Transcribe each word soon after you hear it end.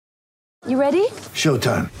You ready?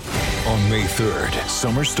 Showtime. On May 3rd,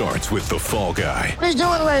 summer starts with The Fall Guy. Let's do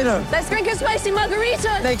it later. Let's drink a spicy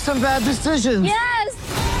margarita. Make some bad decisions. Yes!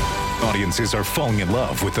 Audiences are falling in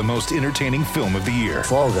love with the most entertaining film of the year.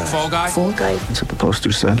 Fall Guy. Fall Guy? Fall Guy. That's what the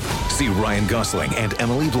poster said. See Ryan Gosling and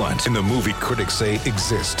Emily Blunt in the movie critics say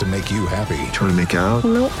exists to make you happy. Trying to make it out?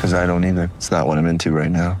 Nope. Because I don't either. It's not what I'm into right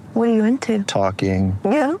now. What are you into? Talking.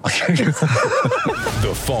 Yeah.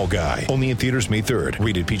 The Fall Guy. Only in theaters May 3rd.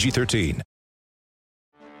 Rated PG-13.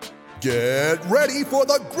 Get ready for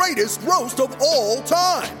the greatest roast of all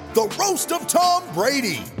time. The Roast of Tom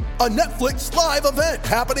Brady. A Netflix live event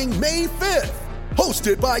happening May 5th.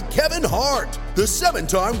 Hosted by Kevin Hart. The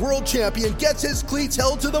 7-time world champion gets his cleats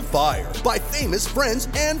held to the fire by famous friends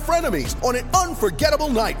and frenemies on an unforgettable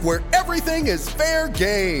night where everything is fair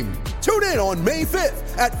game. Tune in on May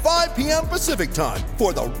 5th at 5 p.m. Pacific time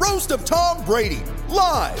for the Roast of Tom Brady.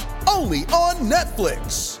 Live only on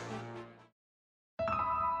Netflix.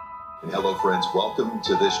 Hello, friends. Welcome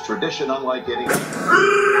to this tradition unlike any.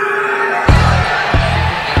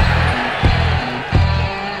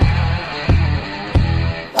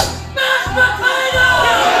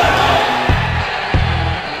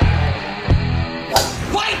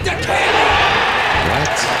 Light the candle!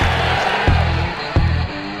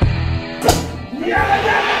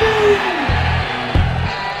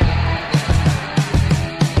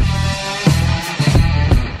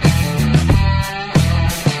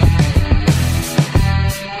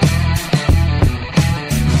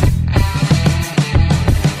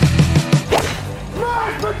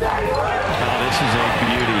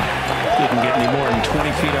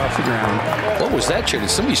 Off the ground. What was that, Chair? Did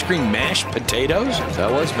somebody scream mashed potatoes?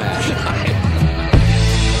 That was mashed.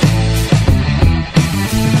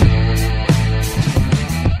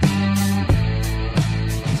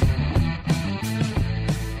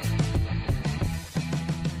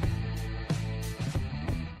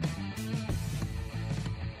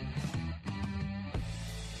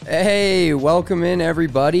 Hey, welcome in,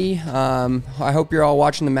 everybody. I hope you're all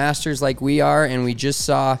watching the Masters like we are, and we just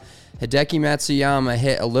saw Hideki Matsuyama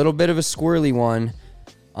hit a little bit of a squirrely one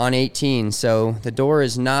on 18, so the door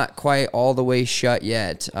is not quite all the way shut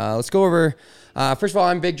yet. Let's go over. First of all,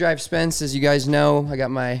 I'm Big Drive Spence, as you guys know. I got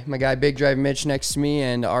my guy Big Drive Mitch next to me,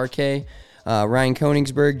 and RK Ryan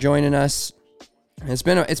Koenigsberg joining us. It's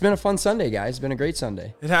been a fun Sunday, guys. It's been a great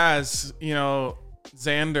Sunday. It has. You know,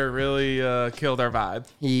 Xander really killed our vibe.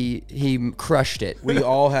 He crushed it. We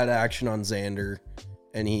all had action on Xander,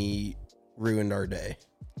 and he ruined our day.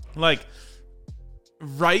 Like,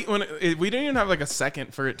 right when we didn't even have like a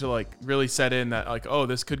second for it to like really set in that like, oh,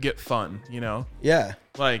 this could get fun, you know? Yeah.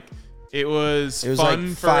 Like it was fun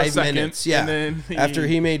like for 5 a second, minutes. Yeah. And then After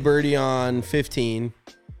he made birdie on 15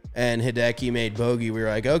 and Hideki made bogey, we were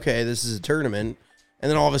like, okay, this is a tournament.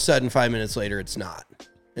 And then all of a sudden, 5 minutes later, it's not.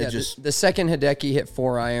 The second Hideki hit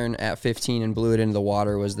 4-iron at 15 and blew it into the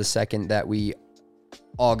water was the second that we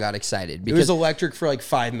all got excited. Because it was electric for like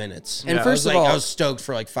 5 minutes. And first of all, I was stoked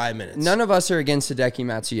for like 5 minutes. None of us are against Hideki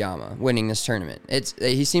Matsuyama winning this tournament.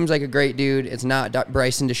 He seems like a great dude. It's not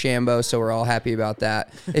Bryson DeChambeau, so we're all happy about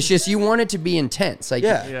that. It's just you want it to be intense. Like,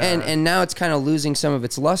 And now it's kind of losing some of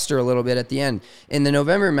its luster a little bit at the end. In the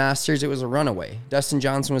November Masters, it was a runaway. Dustin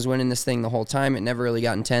Johnson was winning this thing the whole time. It never really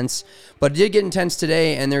got intense. But it did get intense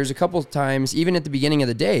today, and there's a couple of times, even at the beginning of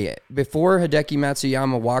the day, before Hideki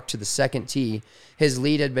Matsuyama walked to the second tee, his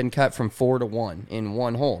lead had been cut from 4-1 in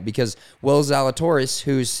one hole because Will Zalatoris,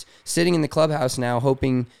 who's sitting in the clubhouse now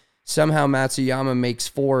hoping somehow Matsuyama makes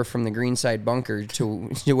 4 from the greenside bunker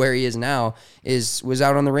to where he is now, was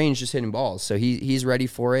out on the range just hitting balls. So he's ready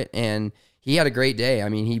for it, and he had a great day. I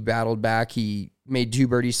mean, he battled back. He made 2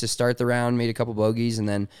 birdies to start the round, made a couple bogeys, and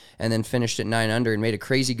then finished at 9 under and made a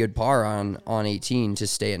crazy good par on 18 to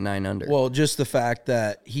stay at 9 under. Well, just the fact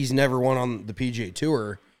that he's never won on the PGA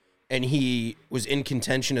Tour, and he was in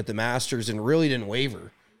contention at the Masters and really didn't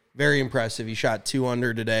waver. Very impressive. He shot 2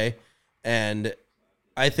 under today, and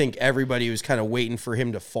I think everybody was kind of waiting for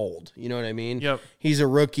him to fold. You know what I mean? Yep. He's a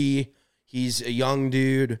rookie. He's a young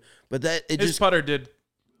dude, but his putter did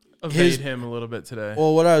evade him a little bit today.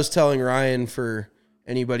 Well, what I was telling Ryan, for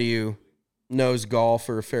anybody who knows golf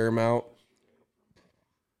or a fair amount,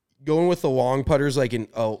 going with the long putters like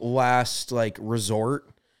a last like resort.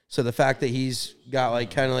 So the fact that he's got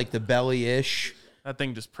like kind of like the belly-ish. That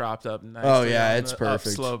thing just propped up nicely. Oh, yeah, it's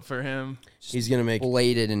perfect. Slope for him. He's going to make...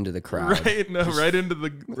 Bladed into the crowd. Right into right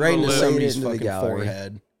into somebody's into fucking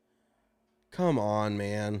forehead. Come on,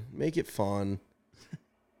 man. Make it fun.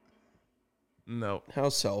 No. How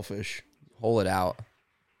selfish. Hole it out.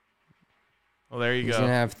 Well, there you He's go. going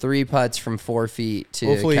to have 3 putts from 4 feet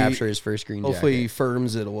to capture his first green jacket. Hopefully he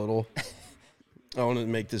firms it a little. I want to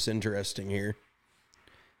make this interesting here.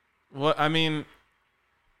 Well, I mean,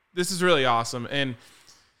 this is really awesome. And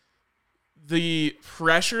the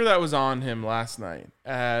pressure that was on him last night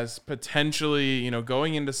as potentially,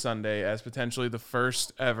 going into Sunday as potentially the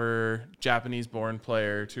first ever Japanese-born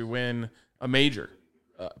player to win a major,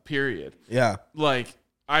 period. Yeah. Like,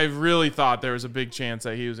 I really thought there was a big chance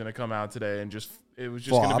that he was going to come out today and it was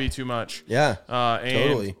just going to be too much. Yeah,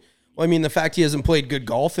 totally. Well, I mean, the fact he hasn't played good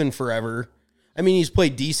golf in forever. I mean, he's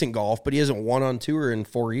played decent golf, but he hasn't won on tour in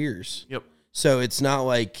 4 years. Yep. So it's not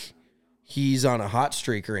like he's on a hot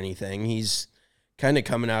streak or anything. He's kind of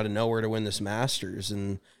coming out of nowhere to win this Masters,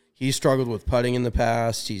 and he's struggled with putting in the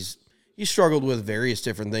past. He's struggled with various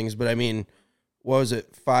different things, but I mean, what was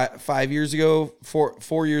it, 5 years ago,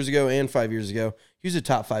 4 years ago, and 5 years ago, he was a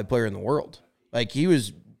top 5 player in the world. Like, he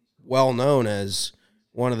was well known as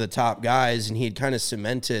one of the top guys, and he had kind of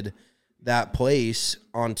cemented that place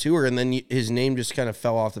on tour, and then his name just kind of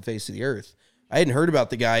fell off the face of the earth. I hadn't heard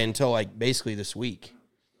about the guy until like basically this week.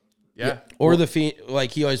 Yeah. Or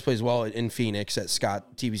he always plays well in Phoenix at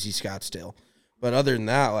TBC Scottsdale. But other than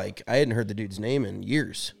that, like, I hadn't heard the dude's name in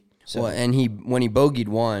years. So. Well, and when he bogeyed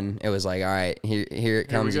one, it was like, all right, here it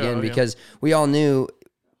comes again, because we all knew.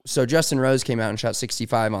 So Justin Rose came out and shot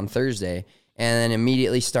 65 on Thursday, and then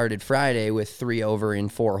immediately started Friday with 3 over in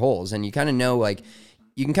 4 holes. And you kind of know, like,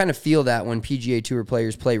 you can kind of feel that when PGA Tour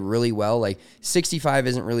players play really well. Like, 65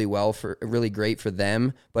 isn't really great for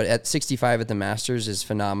them, but at 65 at the Masters is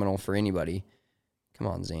phenomenal for anybody. Come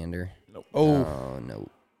on, Xander. Nope. Oh no.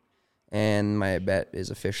 And my bet is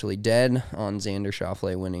officially dead on Xander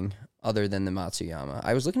Schauffele winning, other than the Matsuyama.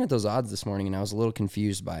 I was looking at those odds this morning, and I was a little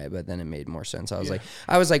confused by it, but then it made more sense. I was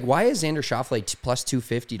like, why is Xander Schauffele plus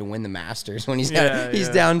 250 to win the Masters when he's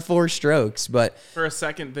down 4 strokes? But for a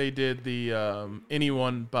second, they did the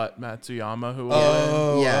anyone but Matsuyama who.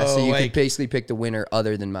 So you could basically pick the winner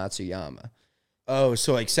other than Matsuyama. Oh,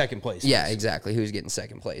 so like second place. Yeah, exactly. Who's getting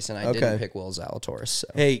second place? And I didn't pick Will Zalatoris. So.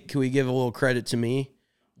 Hey, can we give a little credit to me?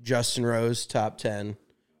 Justin Rose, top 10.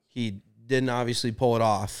 He didn't obviously pull it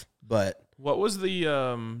off, but what was the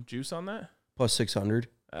juice on that? Plus 600.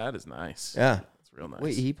 That is nice. Yeah, that's real nice.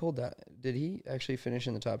 Wait, he pulled that? Did he actually finish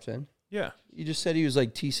in the top 10? Yeah, you just said he was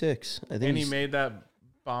like T6. I think. And he made that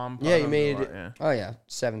bomb. Yeah, he made it. Yeah. Oh yeah,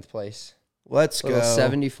 7th place. Let's go.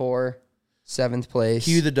 74, 7th place.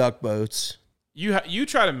 Cue the duck boats. You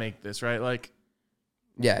try to make this right, like.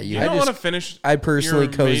 Yeah, you don't want to finish. I personally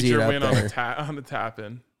cozy it up win there. on the tap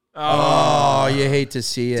in. Oh, you hate to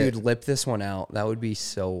see it. Dude, lip this one out. That would be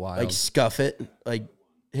so wild. Like, scuff it. Like,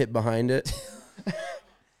 hit behind it.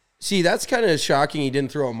 See, that's kind of shocking he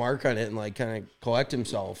didn't throw a mark on it and, like, kind of collect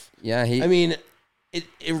himself. Yeah, I mean, it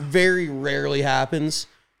very rarely happens.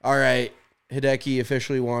 All right, Hideki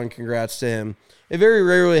officially won. Congrats to him. It very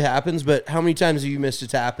rarely happens, but how many times have you missed a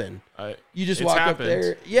tap-in? You just walk up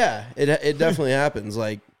there. Yeah, it definitely happens.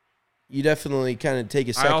 Like, you definitely kind of take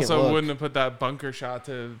a second look. I also wouldn't have put that bunker shot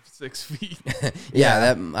to 6 feet.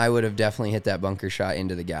 Yeah, that I would have definitely hit that bunker shot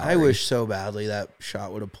into the gallery. I wish so badly that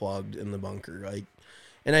shot would have plugged in the bunker. Like,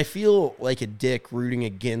 and I feel like a dick rooting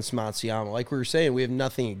against Matsuyama. Like we were saying, we have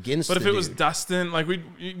nothing against him. But if it was Dustin, like we'd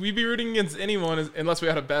be rooting against anyone unless we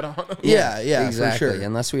had a bet on him. Yeah, exactly. For sure.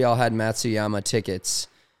 Unless we all had Matsuyama tickets.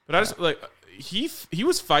 But I just like he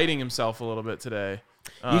was fighting himself a little bit today.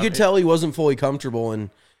 You could tell he wasn't fully comfortable,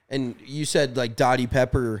 and you said, like Dottie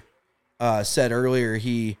Pepper said earlier,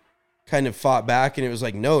 he kind of fought back, and it was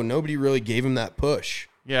like, no, nobody really gave him that push.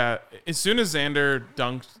 Yeah, as soon as Xander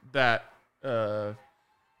dunked that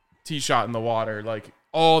tee shot in the water, like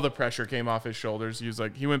all the pressure came off his shoulders.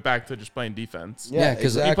 He went back to just playing defense. Yeah,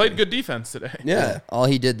 because he played good defense today. Yeah. All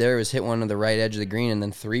he did there was hit one on the right edge of the green and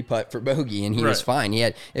then 3-putt for bogey, and he was fine.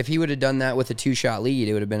 If he would have done that with a 2-shot lead,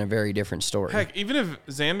 it would have been a very different story. Heck, even if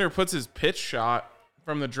Xander puts his pitch shot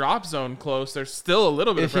from the drop zone close, there's still a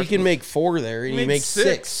little bit of pressure. If he can make 4 there and he makes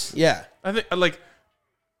 6. Yeah. I think, like,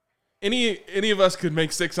 any of us could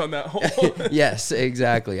make 6 on that hole. Yes,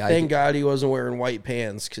 exactly. Thank God he wasn't wearing white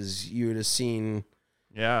pants, because you would have seen...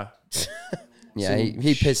 Yeah. Yeah,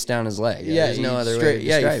 he pissed down his leg. Yeah, there's no other way to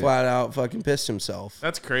describe he flat out fucking pissed himself.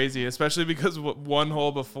 That's crazy, especially because one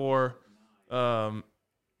hole before, I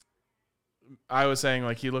was saying,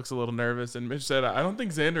 like, he looks a little nervous, and Mitch said, I don't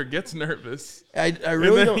think Xander gets nervous. I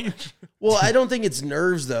really don't. Well, I don't think it's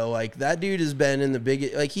nerves, though. Like, that dude has been in the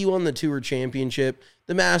big... Like, he won the Tour Championship.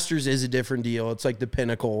 The Masters is a different deal. It's like the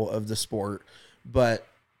pinnacle of the sport. But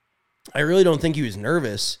I really don't think he was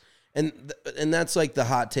nervous. And that's like the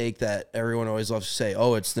hot take that everyone always loves to say,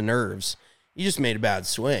 oh, it's the nerves. he just made a bad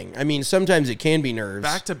swing. I mean, sometimes it can be nerves.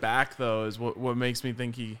 Back to back, though, is what makes me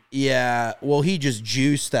think he... Yeah, well, he just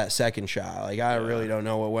juiced that second shot. Like, I really don't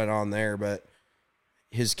know what went on there, but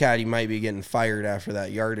his caddy might be getting fired after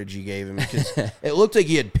that yardage he gave him because it looked like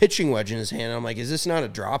he had pitching wedge in his hand. I'm like, is this not a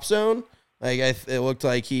drop zone? Like, it looked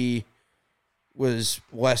like he was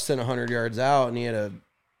less than 100 yards out, and he had a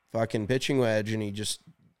fucking pitching wedge, and he just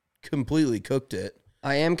completely cooked it.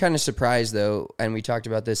 I am kind of surprised, though, and we talked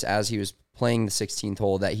about this as he was playing the 16th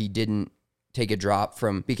hole, that he didn't take a drop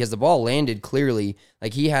from, because the ball landed clearly,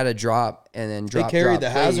 like he had a drop and then drop. They carried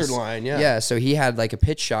drop the face. hazard line, yeah. Yeah, so he had like a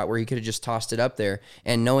pitch shot where he could have just tossed it up there,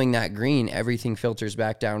 and knowing that green, everything filters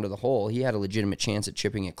back down to the hole, he had a legitimate chance at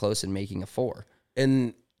chipping it close and making a 4.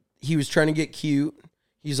 And he was trying to get cute.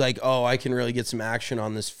 He's like, oh, I can really get some action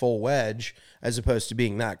on this full wedge as opposed to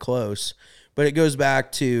being that close. But it goes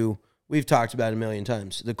back to, we've talked about it a million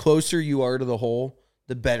times, the closer you are to the hole,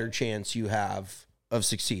 the better chance you have of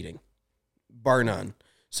succeeding, bar none.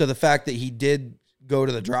 So the fact that he did go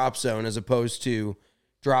to the drop zone as opposed to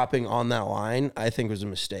dropping on that line, I think was a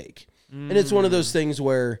mistake. And it's one of those things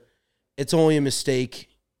where it's only a mistake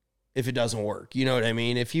if it doesn't work. You know what I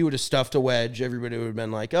mean? If you would have stuffed a wedge, everybody would have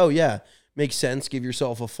been like, oh, yeah, makes sense. Give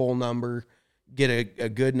yourself a full number, get a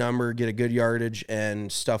good number, get a good yardage,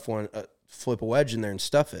 and flip a wedge in there and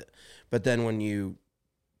stuff it. But then when you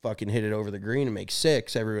fucking hit it over the green and make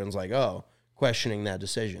 6, everyone's like, oh, questioning that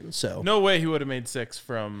decision. So no way he would have made 6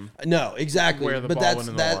 from no, exactly. where the but ball went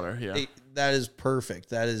in the water. Yeah. That is perfect.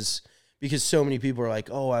 That is because so many people are like,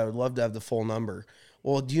 oh, I would love to have the full number.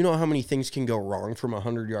 Well, do you know how many things can go wrong from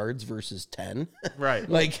 100 yards versus 10? Right.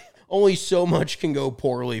 Like, only so much can go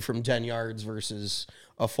poorly from 10 yards versus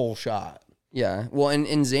a full shot. Yeah. Well, and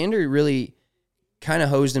Xander really kind of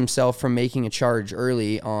hosed himself from making a charge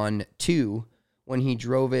early on 2 when he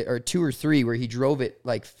drove it, or 2 or 3 where he drove it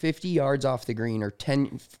like 50 yards off the green or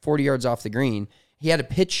 40 yards off the green. He had a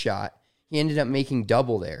pitch shot. He ended up making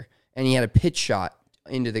double there, and he had a pitch shot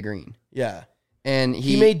into the green. Yeah. And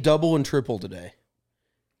he made double and triple today.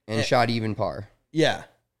 And shot even par. Yeah.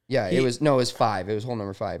 Yeah, it was 5. It was hole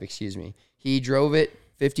number 5, excuse me. He drove it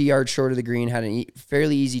 50 yards short of the green, had a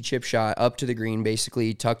fairly easy chip shot up to the green,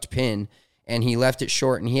 basically tucked pin, and he left it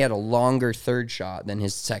short, and he had a longer third shot than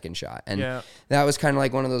his second shot. And that was kind of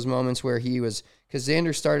like one of those moments where he was, because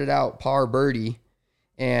Xander started out par birdie,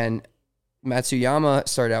 and Matsuyama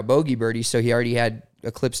started out bogey birdie, so he already had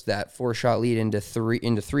eclipsed that 4-shot lead into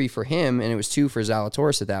three for him, and it was 2 for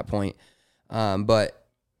Zalatoris at that point. But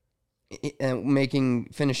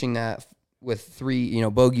finishing that with 3,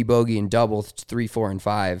 bogey and double 3, 4, and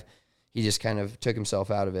 5, he just kind of took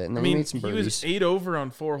himself out of it. And then he made some birdies. He was 8 over on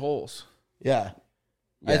 4 holes. Yeah,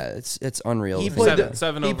 yeah, it's unreal. He played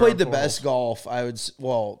seven he played the over on 4 best holes.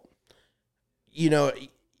 golf.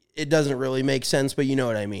 It doesn't really make sense, but you know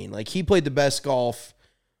what I mean. Like, he played the best golf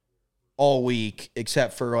all week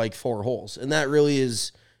except for like 4 holes, and that really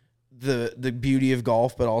is the beauty of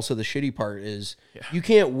golf, but also the shitty part is you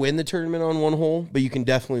can't win the tournament on 1 hole, but you can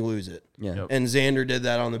definitely lose it. Yeah. Yep. And Xander did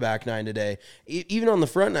that on the back 9 today. Even on the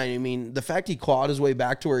front 9, I mean, the fact he clawed his way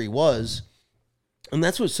back to where he was, and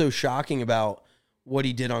that's what's so shocking about what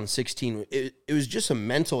he did on 16. It was just a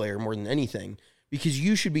mental error more than anything, because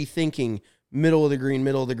you should be thinking middle of the green,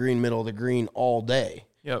 middle of the green, middle of the green all day.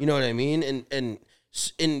 Yep. You know what I mean? And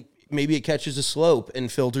maybe it catches a slope and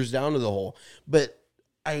filters down to the hole. But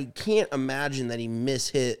I can't imagine that he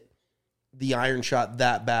mishit the iron shot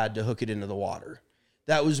that bad to hook it into the water.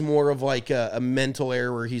 That was more of like a mental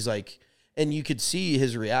error where he's like, and you could see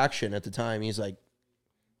his reaction at the time. He's like,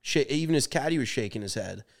 even his caddy was shaking his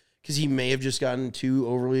head because he may have just gotten too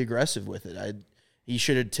overly aggressive with it. He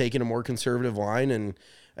should have taken a more conservative line. And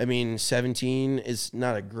I mean, 17 is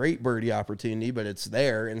not a great birdie opportunity, but it's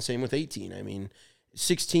there. And same with 18. I mean,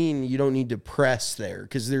 16, you don't need to press there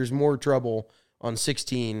because there's more trouble on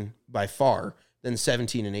 16 by far than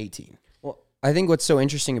 17 and 18. Well, I think what's so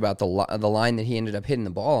interesting about the line that he ended up hitting the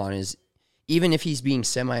ball on is even if he's being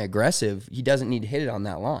semi-aggressive, he doesn't need to hit it on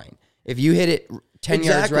that line. If you hit it 10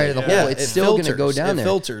 yards right of the hole, it's still going to go down there.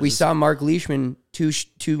 Filters. We saw Mark Leishman 2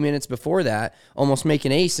 minutes before that almost make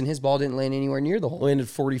an ace, and his ball didn't land anywhere near the hole. Landed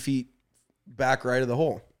 40 feet back right of the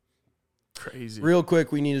hole. Crazy. Real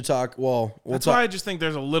quick, we need to talk. That's why I just think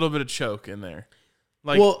there's a little bit of choke in there.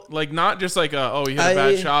 Like not just like he hit a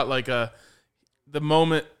bad shot, like the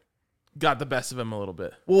moment got the best of him a little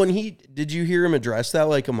bit. Well, and did you hear him address that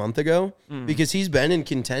like a month ago? Because he's been in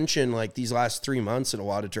contention like these last 3 months at a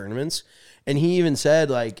lot of tournaments, and he even said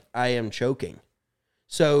like, I am choking.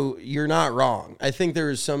 So you're not wrong. I think there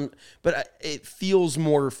is some, but it feels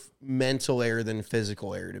more mental error than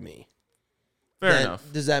physical error to me. Fair enough.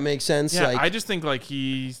 Does that make sense? Yeah, like, I just think like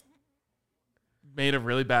he made a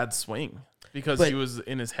really bad swing because he was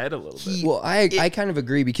in his head a little bit. Well, I kind of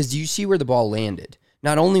agree because do you see where the ball landed?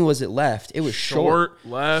 Not only was it left, it was short.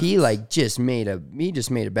 Left. He just made a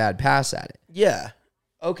bad pass at it. Yeah.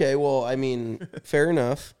 Okay, well, I mean, fair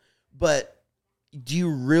enough. But do you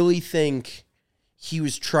really think he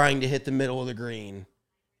was trying to hit the middle of the green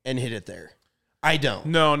and hit it there? I don't.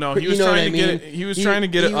 No, But he was trying to get it. He was trying to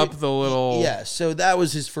get it up the little. Yeah, so that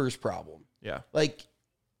was his first problem. Yeah. Like,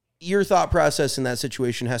 your thought process in that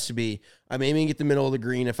situation has to be, I'm aiming at the middle of the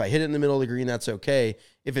green. If I hit it in the middle of the green, that's okay.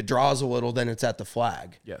 If it draws a little, then it's at the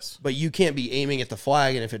flag. Yes. But you can't be aiming at the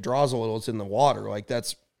flag, and if it draws a little, it's in the water. Like,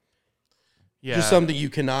 that's just something you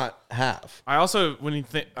cannot have. I also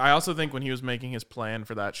think when he was making his plan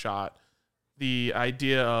for that shot, the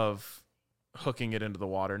idea of hooking it into the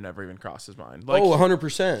water never even crossed his mind. Like,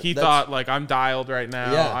 100%. He thought, like, I'm dialed right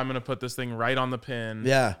now. Yeah. I'm going to put this thing right on the pin.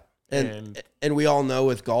 Yeah. And we all know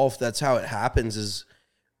with golf, that's how it happens, is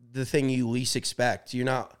the thing you least expect. You're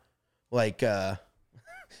not like,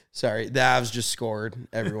 sorry, the Avs just scored,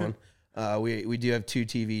 everyone. We do have 2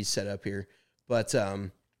 TVs set up here. But,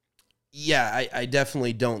 yeah, I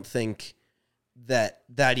definitely don't think that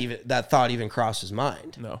thought even crossed his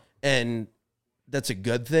mind. No. And that's a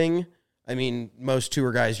good thing. I mean, most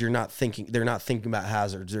tour guys, they're not thinking about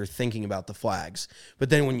hazards. They're thinking about the flags. But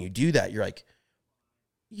then when you do that, you're like,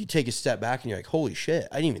 you take a step back and you're like, holy shit,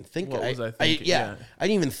 I didn't even think What was I thinking? I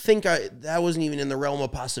didn't even think that wasn't even in the realm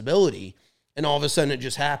of possibility. And all of a sudden it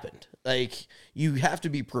just happened. Like, you have to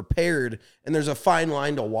be prepared, and there's a fine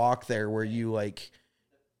line to walk there where you like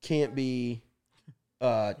can't be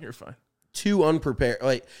You're fine. too unprepared.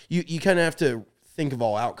 Like, you kind of have to think of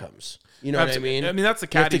all outcomes. You know what I mean? I mean, that's the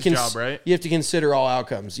caddy's job, right? You have to consider all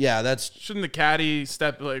outcomes. Yeah, that's... Shouldn't the caddy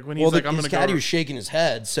step, like, when he's like, I'm going to go... His caddy was shaking his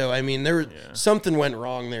head, so, I mean, something went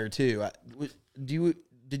wrong there, too.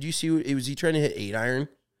 Did you see, was he trying to hit 8-iron?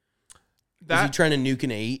 Was he trying to nuke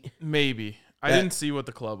an 8? Maybe. I didn't see what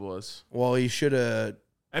the club was. Well, he should have...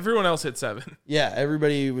 Everyone else hit 7. Yeah,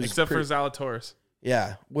 everybody was... Except for Zalatoris.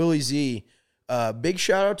 Yeah, Willie Z. Big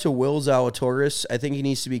shout out to Will Zalatoris. I think he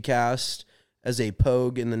needs to be cast as a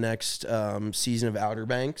Pogue in the next season of Outer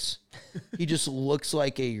Banks. He just looks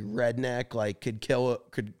like a redneck, like could kill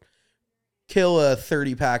a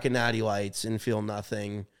 30-pack of Natty Lights and feel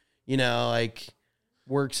nothing. You know, like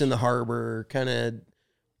works in the harbor, kind of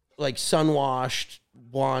like sun-washed,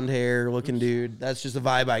 blonde hair looking dude. That's just the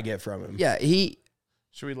vibe I get from him. Yeah,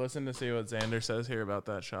 Should we listen to see what Xander says here about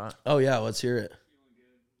that shot? Oh, yeah, let's hear it.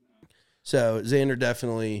 So Xander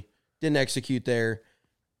definitely didn't execute there.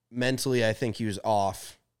 Mentally, I think he was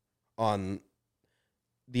off on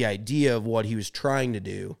the idea of what he was trying to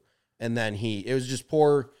do. And then it was just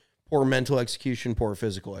poor mental execution, poor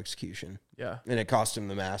physical execution. Yeah. And it cost him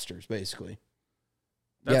the Masters, basically.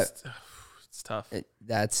 It's tough.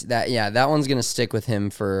 That one's going to stick with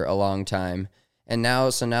him for a long time. And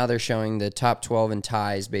now they're showing the top 12 in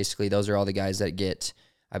ties. Basically, those are all the guys that get,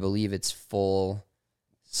 I believe it's full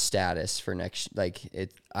status for next,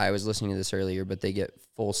 I was listening to this earlier, but they get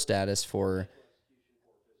full status for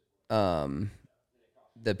the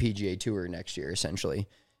PGA Tour next year, essentially.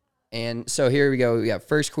 And so here we go. We got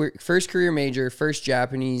first career major, first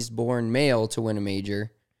Japanese-born male to win a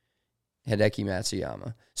major, Hideki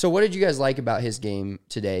Matsuyama. So what did you guys like about his game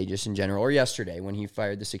today, just in general, or yesterday when he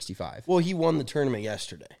fired the 65? Well, he won the tournament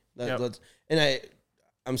yesterday.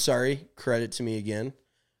 I'm sorry, credit to me again.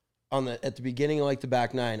 At the beginning of the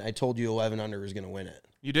back nine, I told you 11 under was going to win it.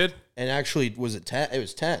 You did? And actually, was it 10? It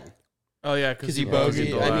was 10. Oh, yeah. Because he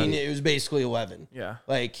bogeyed. I mean, it was basically 11. Yeah.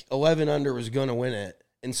 11 under was going to win it.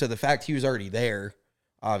 And so the fact he was already there,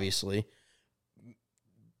 obviously,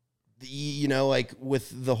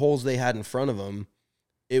 with the holes they had in front of him,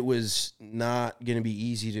 it was not going to be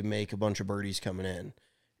easy to make a bunch of birdies coming in.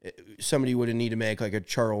 Somebody would have needed to make a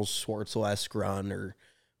Charles Schwartzel-esque run or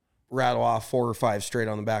rattle off 4 or 5 straight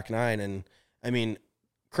on the back nine. And I mean,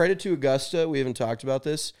 credit to Augusta. We haven't talked about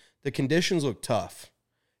this. The conditions looked tough.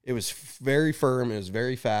 It was very firm. It was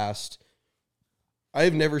very fast.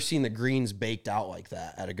 I've never seen the greens baked out like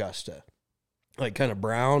that at Augusta. Kind of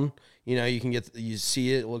brown, you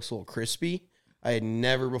see it looks a little crispy. I had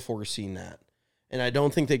never before seen that. And I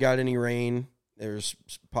don't think they got any rain. There's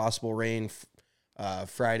possible rain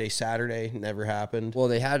Friday, Saturday, never happened. Well,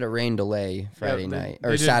 they had a rain delay Friday night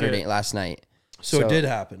or Saturday last night. So it did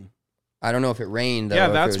happen. I don't know if it rained though. Yeah,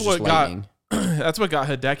 or that's if it was what just lightning. that's what got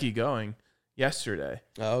Hideki going yesterday.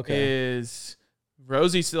 Oh, okay. Is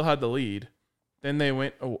Rosie still had the lead. Then they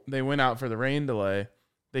went out for the rain delay.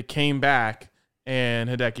 They came back and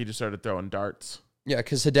Hideki just started throwing darts Yeah,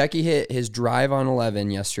 because Hideki hit his drive on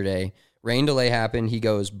 11 yesterday. Rain delay happened. He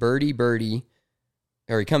goes birdie, birdie.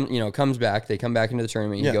 Or he comes back. They come back into the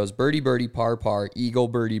tournament. He goes birdie, birdie, par, par, eagle,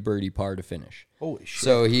 birdie, birdie, par to finish. Holy shit.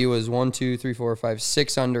 So he was 1, 2, 3, 4, 5,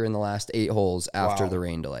 6 under in the last 8 holes after the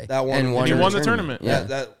rain delay. That won and he won the tournament. Yeah,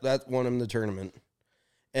 that won him the tournament.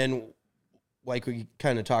 And like we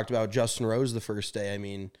kind of talked about Justin Rose the first day, I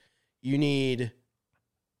mean, you need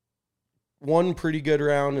one pretty good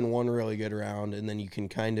round and one really good round, and then you can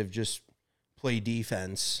kind of just play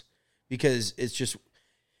defense because it's just,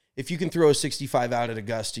 if you can throw a 65 out at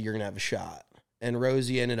Augusta, you're going to have a shot. And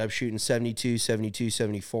Rosie ended up shooting 72, 72,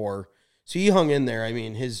 74. So he hung in there. I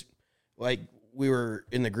mean, we were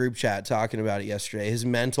in the group chat talking about it yesterday, his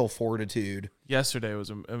mental fortitude. Yesterday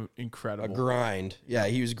was incredible. A grind. Yeah,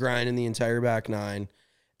 he was grinding the entire back nine.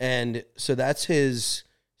 And so that's his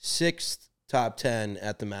 6th top 10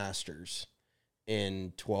 at the Masters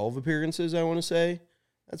in 12 appearances, I want to say.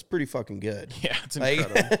 That's pretty fucking good. Yeah, it's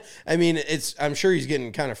incredible. I mean, I'm sure he's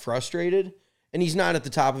getting kind of frustrated, and he's not at the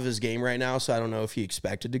top of his game right now, so I don't know if he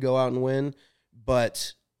expected to go out and win,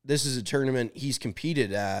 but this is a tournament he's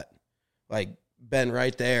competed at, like, been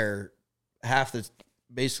right there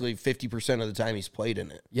basically 50% of the time he's played in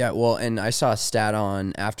it. Yeah, well, and I saw a stat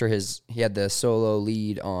on after he had the solo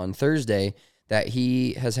lead on Thursday that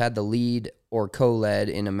he has had the lead or co-led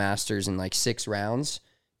in a Masters in like 6 rounds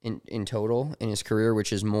in total in his career,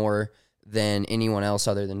 which is more than anyone else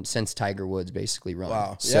other than since Tiger Woods basically run.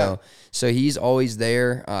 Wow. So he's always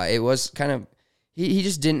there. It was kind of, he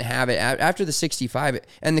just didn't have it after the 65.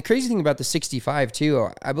 And the crazy thing about the 65 too,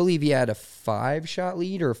 I believe he had a 5-shot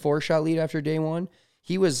lead or a 4-shot lead after day one.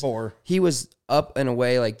 He was 4. He was up and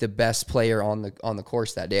away like the best player on the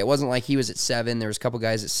course that day. It wasn't like he was at 7. There was a couple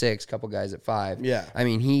guys at 6, couple guys at 5. Yeah. I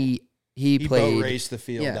mean, he played, boat raced the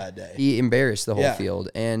field that day. He embarrassed the whole field,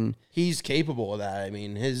 and he's capable of that. I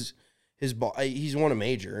mean, his ball. He's won a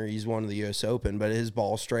major. He's won the U.S. Open, but his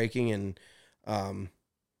ball striking and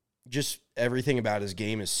just everything about his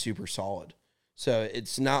game is super solid. So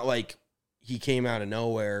it's not like he came out of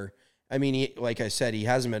nowhere. I mean, like I said, he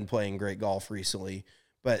hasn't been playing great golf recently,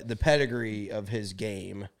 but the pedigree of his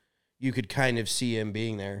game, you could kind of see him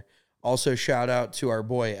being there. Also, shout out to our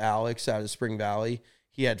boy Alex out of Spring Valley.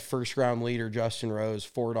 He had first-round leader Justin Rose,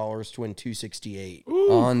 $4 to win $268.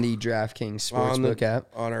 On the DraftKings Sportsbook app.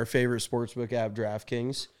 On our favorite sportsbook app,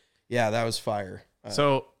 DraftKings. Yeah, that was fire.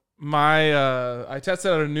 So I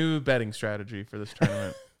tested out a new betting strategy for this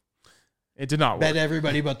tournament. It did not work. Bet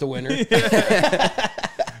everybody but the winner.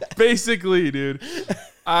 Basically, dude.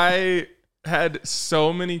 I had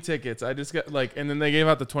so many tickets. I just got and then they gave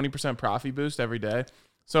out the 20% profit boost every day.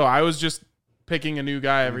 So I was just picking a new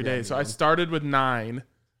guy every day. So I started with 9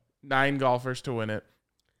 golfers to win it.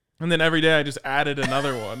 And then every day I just added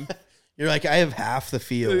another one. You're like, I have half the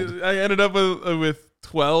field. I ended up with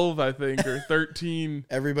 12, I think, or 13.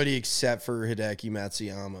 Everybody except for Hideki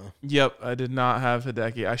Matsuyama. Yep, I did not have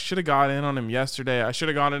Hideki. I should have got in on him yesterday. I should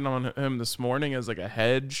have got in on him this morning as like a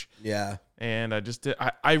hedge. Yeah. And I just did.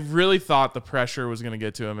 I really thought the pressure was going to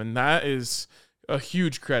get to him. And that is a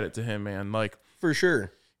huge credit to him, man. Like, for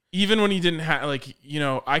sure. Even when he didn't have,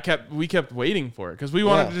 we kept waiting for it because we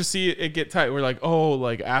wanted to see it get tight. We're like,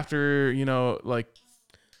 after,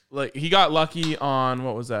 he got lucky on,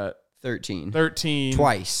 what was that? 13.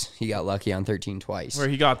 Twice. He got lucky on 13 twice. Where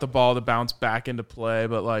he got the ball to bounce back into play.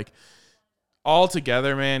 But, all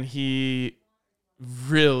together, man, he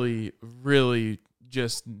really, really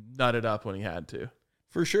just nutted up when he had to.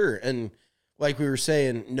 For sure. And like we were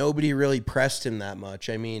saying, nobody really pressed him that much.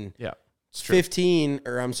 I mean, 15.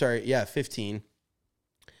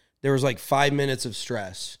 There was 5 minutes of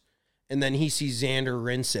stress. And then he sees Xander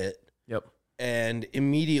rinse it. Yep. And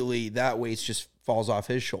immediately that weight just falls off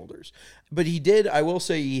his shoulders. But I will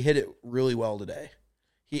say he hit it really well today.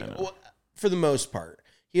 For the most part.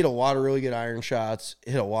 He hit a lot of really good iron shots,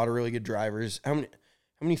 hit a lot of really good drivers. How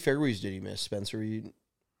many fairways did he miss, Spencer? Were you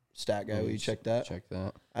stat guy? Will you check that? Check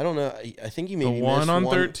that. I don't know. I think he maybe the one missed on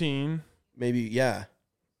 13. Maybe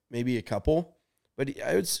a couple. But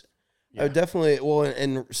I would definitely. Well,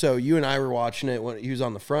 and so you and I were watching it when he was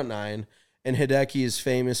on the front nine, and Hideki is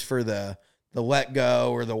famous for the let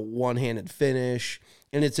go or the one-handed finish,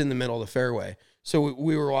 and it's in the middle of the fairway. So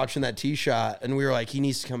we were watching that tee shot, and we were like, he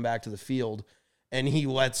needs to come back to the field, and he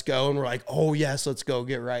lets go, and we're like, oh yes, let's go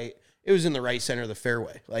get right. It was in the right center of the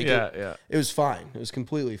fairway. It was fine. It was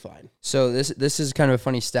completely fine. So this is kind of a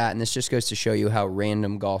funny stat, and this just goes to show you how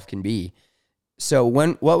random golf can be. So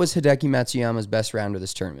what was Hideki Matsuyama's best round of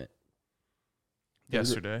this tournament?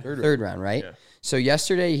 Yesterday. Third round, right? Yeah. So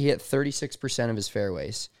yesterday he hit 36% of his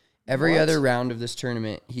fairways. Every other round of this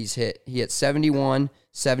tournament, he hit 71,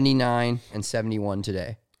 79, and 71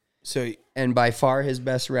 today. And by far his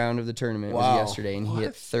best round of the tournament was yesterday, and he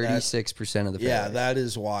hit 36% of the fairway. Yeah, that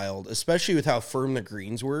is wild, especially with how firm the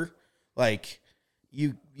greens were. Like,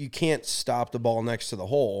 you can't stop the ball next to the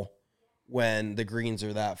hole when the greens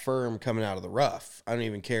are that firm coming out of the rough. I don't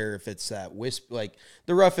even care if it's that wisp. Like,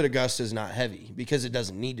 the rough at Augusta is not heavy because it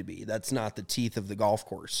doesn't need to be. That's not the teeth of the golf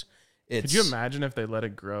course. Could you imagine if they let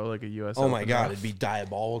it grow like a U.S. Oh, Open my God, rough? it'd be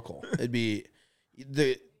diabolical. It'd be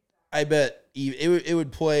I bet it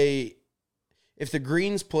would play if the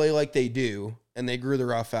greens play like they do and they grew the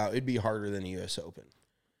rough out. It'd be harder than a U.S. Open.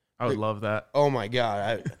 I would love that. Oh my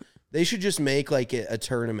God, they should just make like a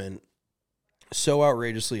tournament so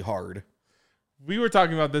outrageously hard. We were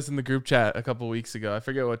talking about this in the group chat a couple weeks ago. I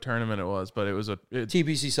forget what tournament it was, but it was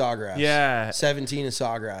TPC Sawgrass. Yeah, 17 is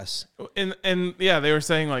Sawgrass. And yeah, they were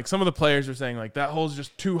saying like some of the players were saying like that hole's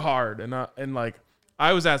just too hard, and like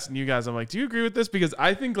I was asking you guys, I'm like, do you agree with this? Because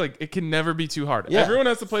I think like it can never be too hard. Yeah. Everyone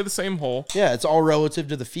has to play the same hole. Yeah, it's all relative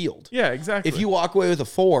to the field. Yeah, exactly. If you walk away with a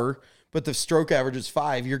 4, but the stroke average is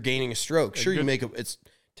 5, you're gaining a stroke. Sure, you make it's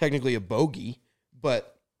technically a bogey,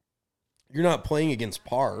 but you're not playing against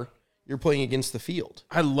par. You're playing against the field.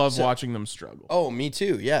 I love watching them struggle. Oh, me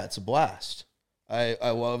too. Yeah, it's a blast. I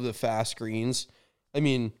love the fast greens. I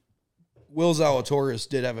mean, Will Zalatoris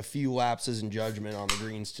did have a few lapses in judgment on the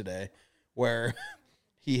greens today where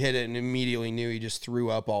he hit it and immediately knew he just threw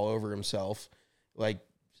up all over himself. Like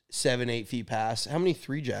 7-8 feet past. How many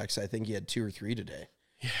 3-jacks? I think he had 2 or 3 today.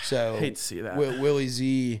 Yeah, so I hate to see that. Willie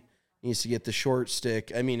Z needs to get the short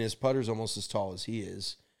stick. I mean, his putter's almost as tall as he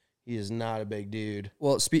is. He is not a big dude.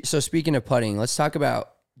 Well, so speaking of putting, let's talk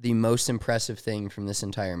about the most impressive thing from this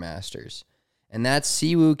entire Masters. And that's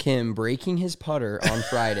Siwoo Kim breaking his putter on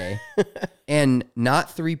Friday and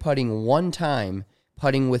not 3-putting one time,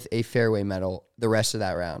 putting with a fairway metal the rest of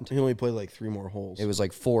that round. He only played like 3 more holes. It was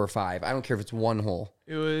like 4 or 5. I don't care if it's one hole.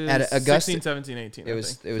 It was at Augusta, 16, 17, 18. It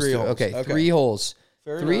was 3 holes. Okay, 3 holes.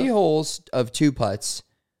 Fair 3 enough. holes of 2 putts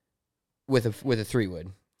with a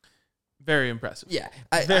 3-wood. Very impressive. Yeah.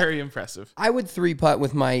 Very impressive. I would 3-putt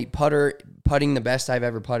with my putting the best I've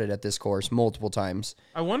ever putted at this course multiple times.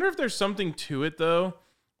 I wonder if there's something to it, though,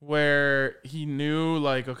 where he knew,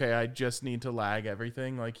 like, okay, I just need to lag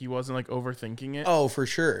everything. Like, he wasn't, like, overthinking it. Oh, for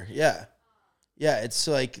sure. Yeah. Yeah, it's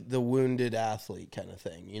like the wounded athlete kind of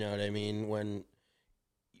thing. You know what I mean? When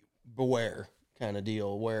beware kind of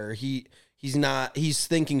deal where he's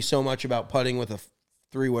thinking so much about putting with a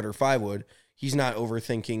 3-wood or 5-wood. He's not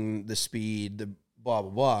overthinking the speed, the blah,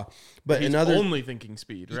 blah, blah. But he's only thinking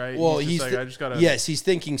speed, right? Well, he's like, I just gotta... Yes, he's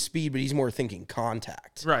thinking speed, but he's more thinking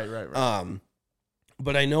contact. Right.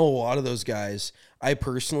 But I know a lot of those guys, I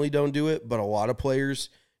personally don't do it, but a lot of players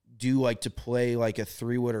do like to play like a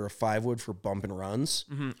 3-wood or a 5-wood for bump and runs.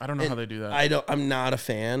 Mm-hmm. I don't know how they do that. I'm not a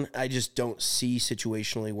fan. I just don't see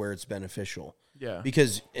situationally where it's beneficial. Yeah.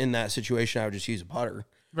 Because in that situation, I would just use a putter.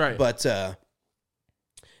 Right. But,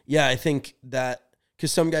 yeah, I think that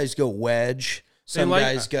because some guys go wedge, some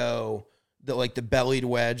guys go the bellied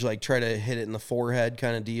wedge, like try to hit it in the forehead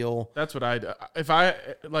kind of deal. That's what I do. If I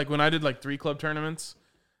like when I did like 3 club tournaments,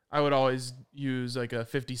 I would always use like a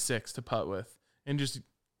 56 to putt with and just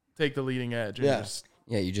take the leading edge. And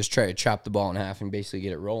you just try to chop the ball in half and basically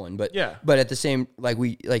get it rolling. But yeah, but at the same like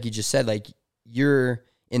you just said, like you're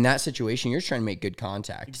in that situation, you're trying to make good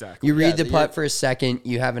contact. Exactly. You read the putt for a second,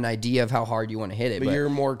 you have an idea of how hard you want to hit it. But you're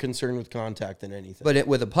more concerned with contact than anything. But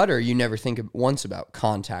with a putter, you never think once about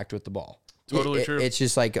contact with the ball. Totally true. It's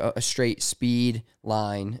just like a straight speed,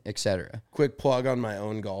 line, etc. Quick plug on my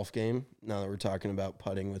own golf game. Now that we're talking about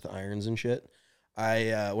putting with irons and shit,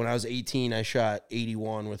 when I was 18, I shot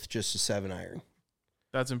 81 with just a 7-iron.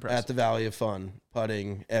 That's impressive. At the Valley of Fun,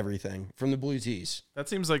 putting everything from the blue tees. That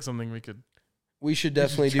seems like something we should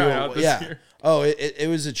definitely do it. Yeah. Year. Oh, it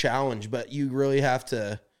was a challenge, but you really have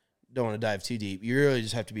to. Don't want to dive too deep. You really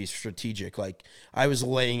just have to be strategic. Like I was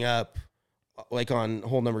laying up, like on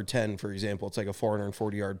hole number 10, for example. It's like a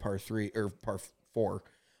 440-yard par 3 or par 4.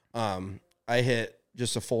 I hit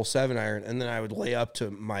just a full 7-iron, and then I would lay up to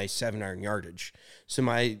my 7-iron yardage. So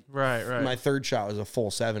my my third shot was a full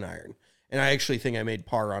 7-iron, and I actually think I made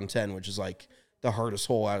par on 10, which is like the hardest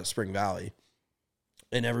hole out of Spring Valley.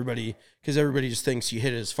 And everybody just thinks you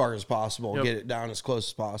hit it as far as possible, get it down as close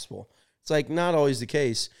as possible. It's like not always the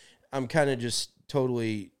case. I'm kind of just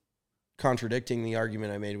totally contradicting the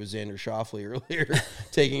argument I made with Xander Schauffele earlier,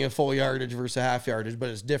 taking a full yardage versus a half yardage, but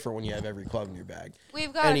it's different when you have every club in your bag.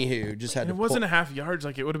 We've got just had it wasn't a half yards,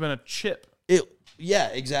 like it would have been a chip. Yeah,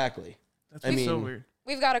 exactly. That's so weird.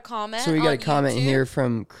 We've got a comment. So we got a comment YouTube. here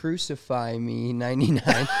from Crucify Me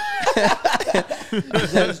 99.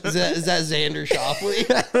 Is that Xander Shoffley?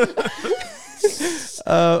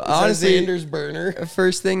 Honestly, Xander's burner.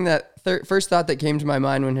 First thought that came to my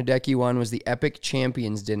mind when Hideki won was the Epic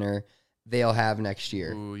Champions dinner they'll have next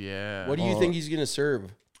year. Ooh, yeah. What do you think he's gonna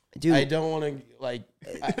serve? Dude, I don't want to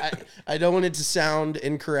I don't want it to sound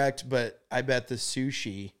incorrect, but I bet the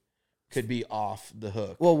sushi could be off the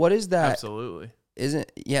hook. well, what is that? Absolutely.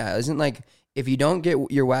 Isn't like if you don't get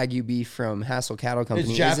your Wagyu beef from Hassel Cattle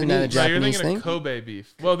Company, isn't that a Japanese. No, you're Japanese thinking thing? of Kobe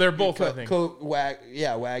beef. Well, they're both, I think.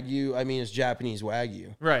 Wagyu. I mean, it's Japanese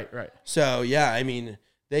Wagyu. Right. So yeah, I mean,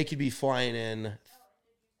 they could be flying in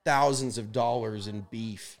thousands of dollars in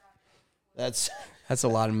beef. That's That's a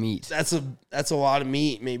lot of meat. that's a lot of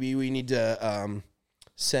meat. Maybe we need to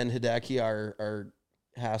send Hideki our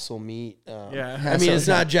Hassel meat. Yeah. I mean, it's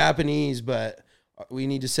not Japanese, but we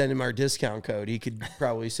need to send him our discount code. He could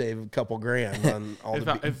probably save a couple grand on all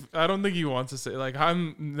If I don't think he wants to say, like,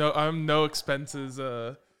 I'm no expenses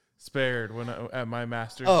spared when at my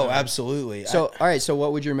Masters. Oh, dinner. absolutely. So, all right. So,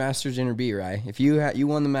 what would your Masters dinner be, Rye? If you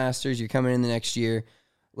won the Masters, you're coming in the next year.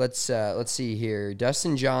 Let's see here.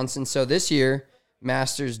 Dustin Johnson. So this year,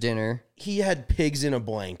 Masters dinner. He had pigs in a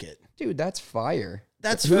blanket. Dude, that's fire.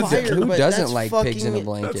 That's Who fire. doesn't that's like pigs in a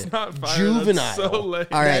blanket? That's not fire. Juvenile. That's so lame.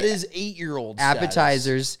 All right. That is 8-year-old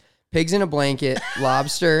Appetizers, pigs in a blanket,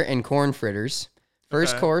 lobster, and corn fritters.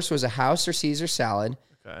 First Okay. course was a house or Caesar salad.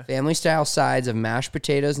 Okay. Family style sides of mashed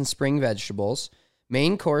potatoes and spring vegetables.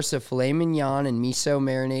 Main course of filet mignon and miso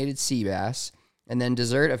marinated sea bass. And then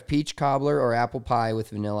dessert of peach cobbler or apple pie with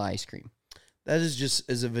vanilla ice cream. That is just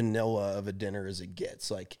as a vanilla of a dinner as it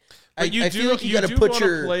gets. Like, But I feel like you got to put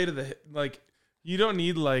your play to the like. You don't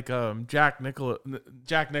need like Jack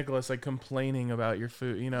Nicholas like complaining about your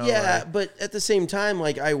food. You know. yeah, like, but at the same time,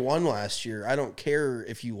 like I won last year. I don't care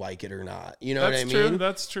if you like it or not. You know what I that's mean? true.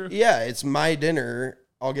 That's true. Yeah, it's my dinner.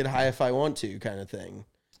 I'll get high if I want to, kind of thing.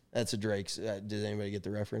 That's a Drake's. Did anybody get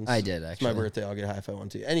the reference? I did, It's my actually. birthday. I'll get high if I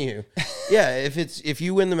want to. Anywho, yeah, if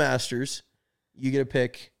you win the Masters, you get to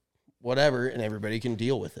pick whatever, and everybody can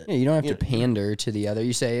deal with it. Yeah, you don't have You to know, pander to the other.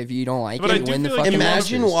 You say if you don't like But I it, do win the feel like fucking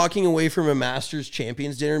Imagine Masters. walking away from a Masters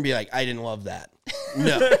Champions dinner and be like, I didn't love that.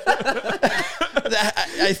 No.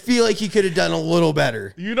 I feel like you could have done a little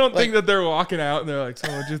better. You don't think that they're walking out and they're like, "So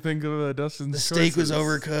what'd you think of Dustin's The steak was choices?"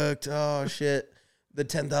 overcooked. Oh, shit. The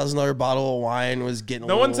 $10,000 bottle of wine was getting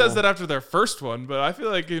No one says that after their first one, but I feel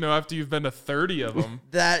like after you've been to 30 of them.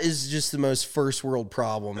 That is just the most first world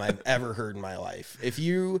problem I've ever heard in my life. If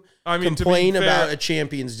you I mean, to be complain fair- about a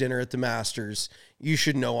Champions dinner at the Masters, you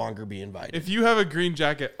should no longer be invited. If you have a green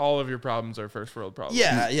jacket, all of your problems are first world problems.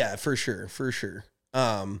 Yeah, for sure.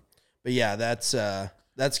 But yeah, that's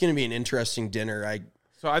gonna be an interesting dinner.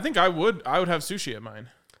 So I think I would have sushi at mine.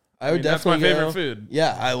 I would that's my definitely favorite go- food.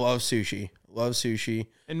 Yeah, I love sushi. Love sushi.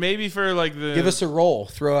 And maybe for like the Give us a roll.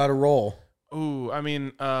 Throw out a roll. Ooh, I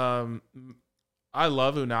mean, I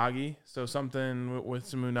love unagi, so something with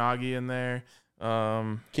some unagi in there.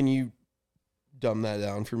 Can you dumb that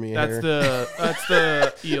down for me? That's here?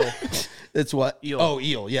 the eel. It's what? Eel. Oh,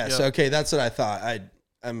 eel. Yes. Yep. Okay, that's what I thought.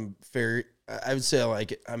 I'm very. I would say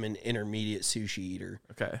like I'm an intermediate sushi eater.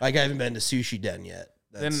 Okay. Like I haven't been to Sushi Den yet.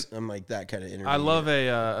 I'm like that kind of intermediate. I love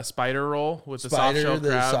a spider roll with the Spider, soft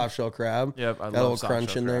shell crab. soft shell crab. Yep, I Got a love little soft crunch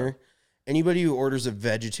shell in crab. there. Anybody who orders a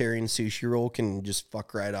vegetarian sushi roll can just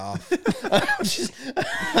fuck right off. Just,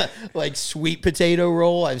 like sweet potato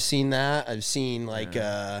roll, I've seen that. I've seen like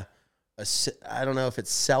I don't know if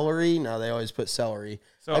it's celery. No, they always put celery.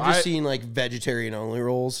 So I've just seen like vegetarian only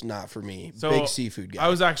rolls. Not for me. So Big seafood guy. I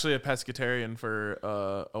was actually a pescatarian for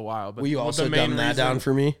a while. But Will you the also main dumb that reason- down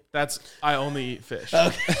for me? I only eat fish.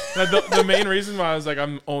 Okay. The main reason why I was like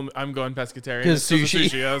I'm going pescatarian is 'Cause 'cause of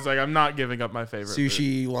sushi. I was like I'm not giving up my favorite food.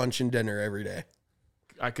 Sushi, lunch, and dinner every day.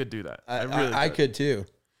 I could do that. I could too.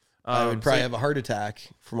 I would so- probably have a heart attack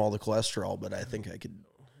from all the cholesterol, but I think I could.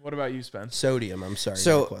 What about you, Spence? Sodium. I'm sorry.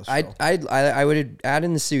 So not cholesterol. I would add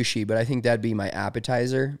in the sushi, but I think that'd be my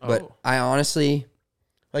appetizer. But Oh. I honestly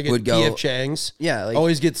like would at go- PF Chang's. yeah, like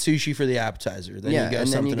Always get sushi for the appetizer. Then you go and then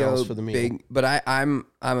something you go else for the meal. big. But I'm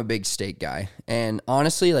a big steak guy, and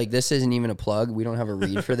honestly, like this isn't even a plug. We don't have a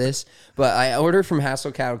read for this, but I order from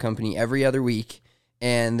Hassel Cattle Company every other week,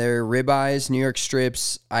 and their ribeyes, New York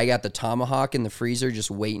strips. I got the tomahawk in the freezer, just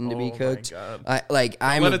waiting to be Oh my cooked. God.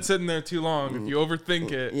 I'm Let a- it sit in there too long. If you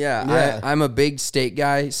overthink it, Yeah, I'm a big steak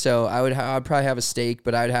guy, so I'd probably have a steak,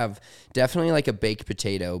 but I'd have definitely like a baked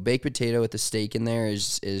potato. Baked potato with the steak in there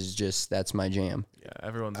is just that's my jam. yeah,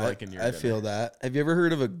 everyone's liking your. I dinner. feel that. Have you ever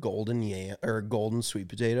heard of a golden yam or a golden sweet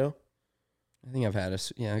potato? I think I've had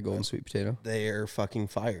a golden sweet potato. They are fucking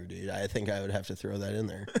fire, dude. I think I would have to throw that in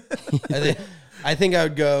there. I think I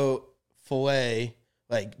would go filet,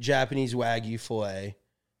 like Japanese Wagyu filet,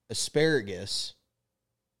 asparagus,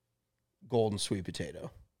 golden sweet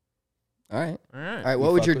potato. All right. All right. All right.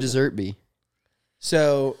 What would your dessert be?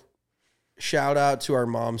 So, shout out to our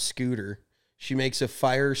mom, Scooter. She makes a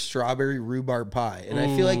fire strawberry rhubarb pie, and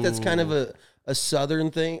I feel like that's kind of a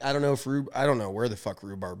southern thing. I don't know if I don't know where the fuck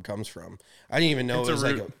rhubarb comes from. I didn't even know It's it was a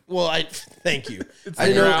like root. thank you. I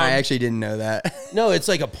didn't know. I actually didn't know that. No, it's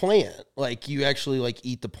like a plant. Like you actually like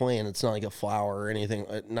eat the plant. It's not like a flower or anything.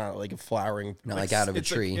 Not like a flowering. Not like out of a It's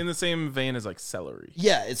tree. in the same vein as like celery.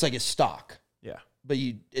 Yeah, it's like a stalk. Yeah. But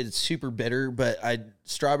it's super bitter. But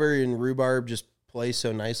strawberry and rhubarb just play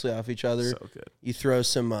so nicely off each other. So good. You throw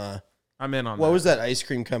some. I'm in on What that. was that ice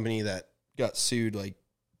cream company that got sued? Like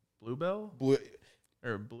Bluebell?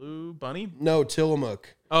 Or Blue Bunny? No,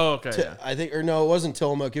 Tillamook. Oh, okay. Yeah. I think, or no, it wasn't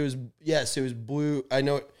Tillamook. It was Blue. I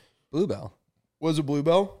know it. Bluebell. Was it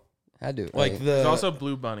Bluebell? Had to. Like There's also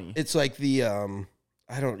Blue Bunny. It's like the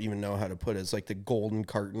I don't even know how to put it. It's like the golden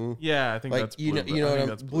carton. Yeah, I think like that's you know Bluebell. I what think I'm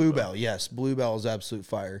that's Bluebell. Yes, Bluebell is absolute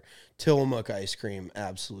fire. Tillamook ice cream,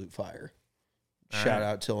 absolute fire. Shout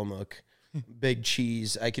out Tillamook. Big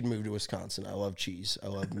cheese. I could move to Wisconsin. I love cheese. I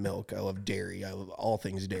love milk. I love dairy. I love all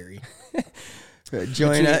things dairy.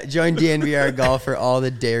 Join DNVR Golf for all the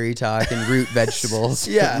dairy talk and root vegetables.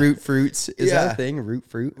 Yeah. Root fruits. Is that a thing? Root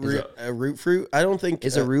fruit? Root fruit? I don't think.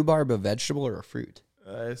 Is a rhubarb a vegetable or a fruit?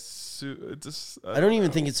 I don't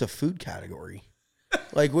even think it's a food category.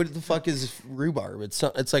 Like, what the fuck is rhubarb?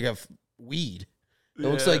 It's like a weed. It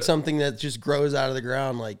looks like something that just grows out of the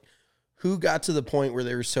ground. Like, who got to the point where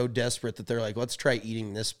they were so desperate that they're like, let's try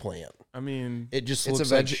eating this plant? I mean, it just it's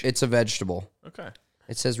looks like it's a vegetable. Okay.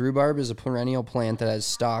 It says rhubarb is a perennial plant that has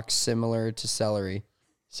stalks similar to celery.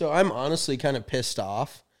 So I'm honestly kind of pissed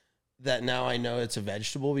off that now I know it's a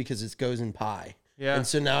vegetable because it goes in pie. Yeah. And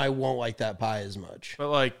so now I won't like that pie as much. But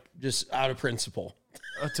like, just out of principle.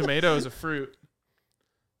 A tomato is a fruit.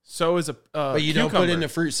 So is a but you cucumber. don't put it in a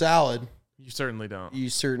fruit salad. You certainly don't.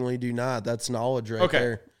 You certainly do not. That's knowledge right Okay.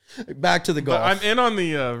 there. Back to the golf. But I'm in on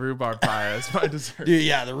the rhubarb pie as my dessert. Dude,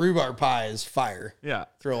 yeah, the rhubarb pie is fire. Yeah.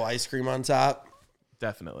 Throw ice cream on top.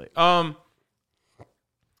 Definitely.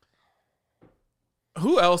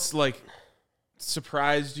 Who else like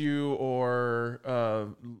surprised you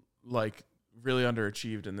or like really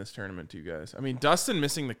underachieved in this tournament to you guys? I mean, Dustin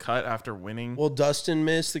missing the cut after winning. Well, Dustin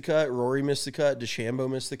missed the cut. Rory missed the cut. DeChambeau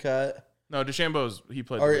missed the cut. No, DeChambeau's he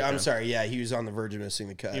played. Or, I'm sorry. Yeah, he was on the verge of missing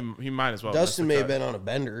the cut. He might as well. Dustin may miss have the cut. been on a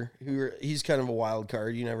bender. He's kind of a wild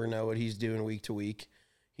card. You never know what he's doing week to week.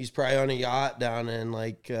 He's probably on a yacht down in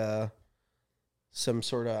like some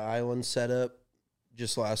sort of island setup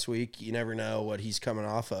just last week. You never know what he's coming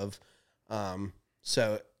off of.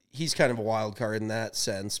 So he's kind of a wild card in that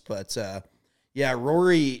sense. But yeah,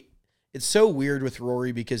 Rory, it's so weird with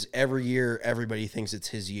Rory because every year everybody thinks it's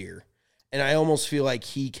his year. And I almost feel like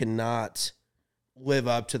he cannot live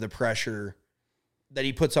up to the pressure that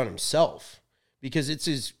he puts on himself because it's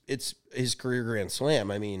his career Grand Slam.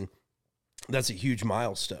 I mean, that's a huge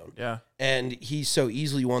milestone. Yeah. And he so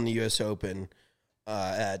easily won the U.S. Open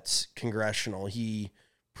at Congressional. He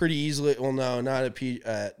pretty easily, well, no, not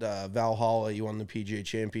at Valhalla. He won the PGA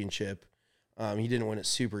Championship. He didn't win it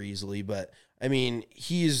super easily, but I mean,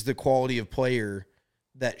 he's the quality of player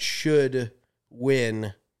that should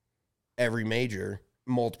win every major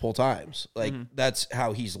multiple times. Like that's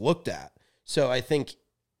how he's looked at. So I think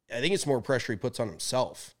it's more pressure he puts on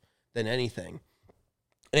himself than anything.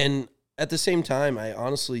 And at the same time, I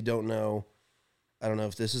honestly don't know. I don't know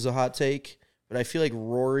if this is a hot take, but I feel like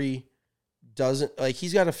Rory doesn't like,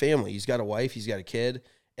 he's got a family, he's got a wife, he's got a kid,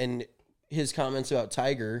 and his comments about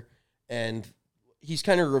Tiger, and he's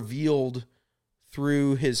kind of revealed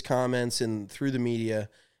through his comments and through the media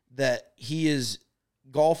that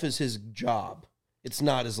golf is his job. It's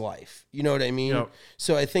not his life. You know what I mean? Yep.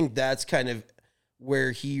 So I think that's kind of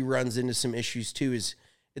where he runs into some issues too, is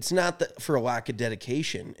it's not that for a lack of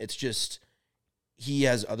dedication. It's just he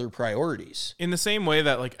has other priorities. In the same way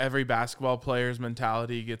that like every basketball player's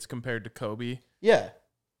mentality gets compared to Kobe. Yeah.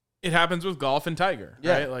 It happens with golf and Tiger,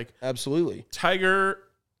 right? Like absolutely. Tiger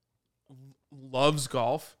loves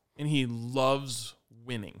golf and he loves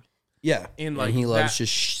winning. Yeah. And he loves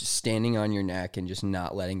just standing on your neck and just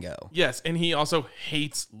not letting go. Yes. And he also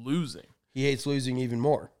hates losing. He hates losing even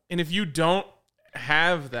more. And if you don't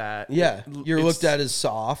have that, you're looked at as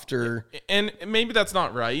soft and maybe that's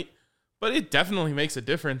not right, but it definitely makes a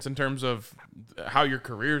difference in terms of how your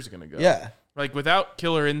career is going to go. Yeah. Like without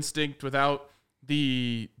killer instinct, without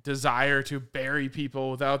the desire to bury people,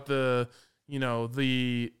 without the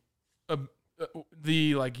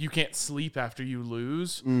like you can't sleep after you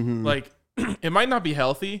lose. Mm-hmm. Like it might not be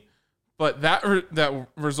healthy, but that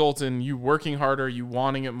results in you working harder, you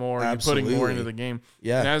wanting it more, Absolutely. you putting more into the game.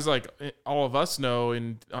 Yeah. And as like all of us know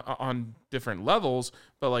on different levels,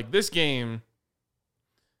 but like this game,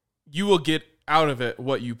 you will get out of it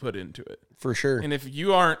what you put into it. For sure. And if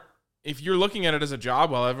you're looking at it as a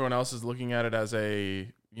job while everyone else is looking at it as a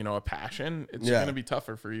passion, it's going to be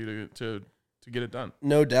tougher for you to get it done.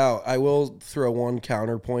 No doubt. I will throw one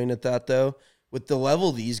counterpoint at that, though. With the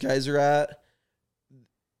level these guys are at,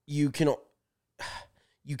 you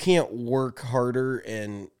can't work harder,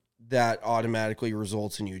 and that automatically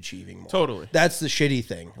results in you achieving more. Totally. That's the shitty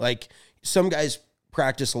thing. Like, some guys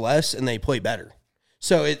practice less and they play better.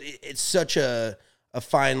 So it's such a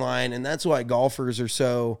fine line, and that's why golfers are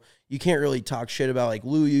so, you can't really talk shit about, like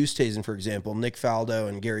Louis Oosthuizen, for example. Nick Faldo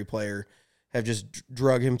and Gary Player have just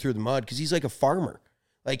drug him through the mud because he's like a farmer.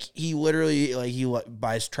 Like, he literally, like, he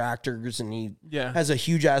buys tractors, and he has a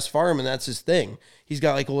huge ass farm, and that's his thing. He's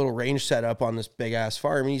got like a little range set up on this big ass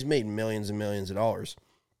farm, and he's made millions and millions of dollars.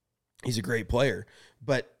 He's a great player,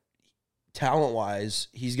 but talent wise,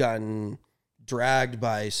 he's gotten dragged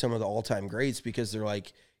by some of the all time greats because they're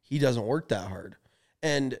like, he doesn't work that hard,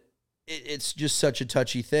 and it's just such a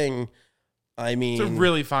touchy thing. I mean, it's a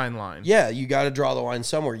really fine line. Yeah, you got to draw the line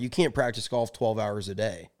somewhere. You can't practice golf 12 hours a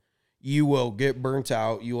day. You will get burnt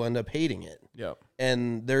out. You will end up hating it. Yep.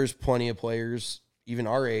 And there's plenty of players, even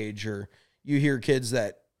our age, or you hear kids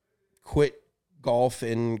that quit golf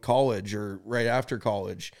in college or right after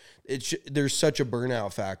college. There's such a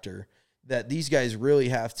burnout factor that these guys really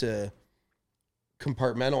have to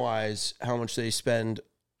compartmentalize how much they spend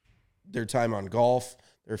their time on golf,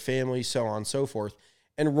 their family, so on and so forth.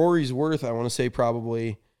 And Rory's worth, I want to say,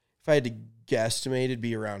 probably, if I had to guesstimate, it'd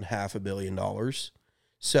be around $500 million.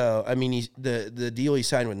 So, I mean, the deal he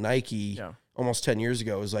signed with Nike almost 10 years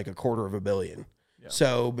ago was like $250 million. Yeah.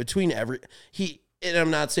 So between and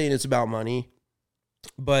I'm not saying it's about money,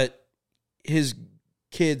 but his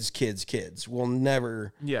kids will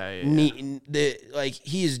never need,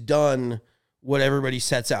 he has done what everybody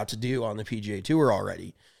sets out to do on the PGA Tour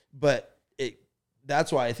already. But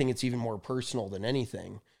that's why I think it's even more personal than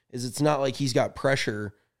anything, is it's not like he's got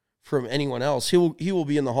pressure from anyone else. He will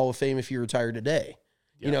be in the Hall of Fame if he retired today.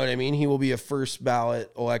 You know what I mean? He will be a first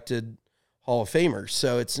ballot elected Hall of Famer.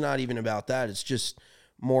 So it's not even about that. It's just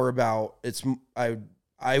more about,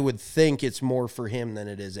 I would think it's more for him than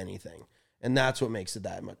it is anything. And that's what makes it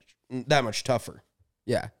that much tougher.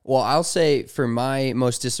 Yeah. Well, I'll say for my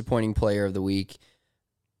most disappointing player of the week,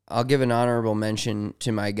 I'll give an honorable mention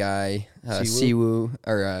to my guy,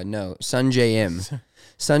 Sungjae Im.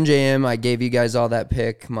 Sungjae Im, I gave you guys all that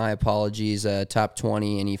pick. My apologies. Top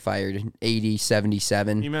 20, and he fired 80,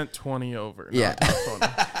 77. He meant 20 over. Yeah.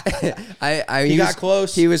 He got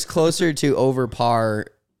close. He was closer to over par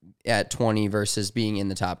at 20 versus being in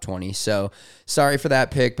the top 20. So sorry for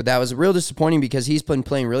that pick, but that was real disappointing because he's been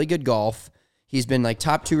playing really good golf. He's been like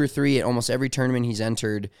top 2 or 3 at almost every tournament he's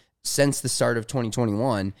entered since the start of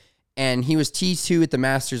 2021. And he was T2 at the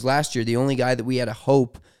Masters last year, the only guy that we had a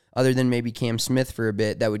hope, other than maybe Cam Smith for a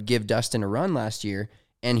bit, that would give Dustin a run last year.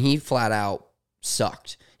 And he flat out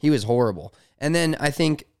sucked. He was horrible. And then I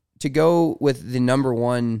think to go with the number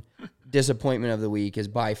one disappointment of the week is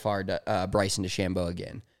by far Bryson DeChambeau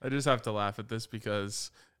again. I just have to laugh at this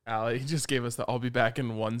because Allie just gave us the I'll be back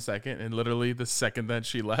in 1 second, and literally the second that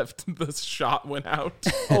she left, the shot went out.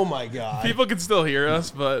 Oh my God. People can still hear us,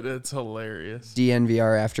 but it's hilarious.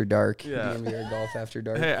 DNVR after dark. Yeah. DNVR golf after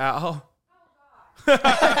dark. Hey, Al.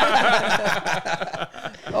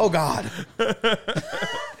 Oh God.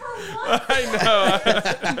 I know.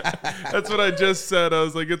 That's what I just said. I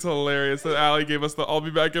was like, it's hilarious that Allie gave us the I'll be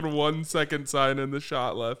back in 1 second sign and the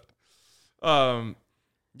shot left.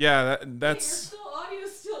 Yeah, that's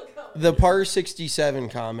the par 67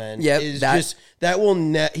 comment. Yep, is just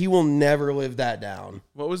that he will never live that down.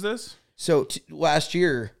 What was this? So last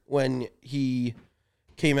year when he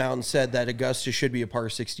came out and said that Augusta should be a par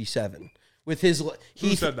 67. With his,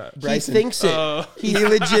 Who said that? Bryson. He thinks it. He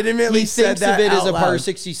legitimately said that of it as a par loud.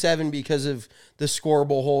 67 because of the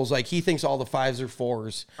scoreable holes. Like, he thinks all the 5s are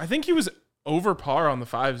 4s. I think he was over par on the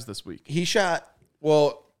 5s this week. He shot,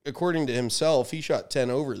 well, according to himself, he shot 10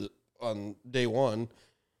 over on day one.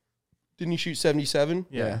 Didn't he shoot 77?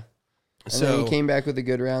 Yeah. And then he came back with a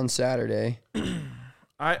good round Saturday.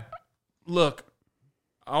 I'll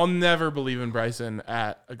never believe in Bryson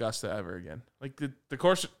at Augusta ever again. Like, the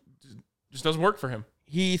course just doesn't work for him.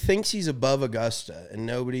 He thinks he's above Augusta, and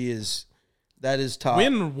nobody is. That is top.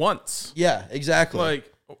 Win once. Yeah, exactly.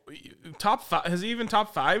 Like, top 5. Has he even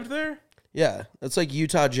top 5'd there? Yeah, that's like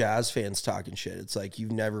Utah Jazz fans talking shit. It's like,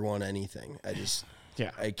 you've never won anything.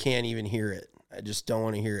 Yeah. I can't even hear it. I just don't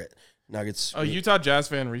want to hear it. Nuggets. A Utah Jazz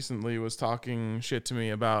fan recently was talking shit to me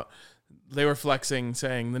about they were flexing,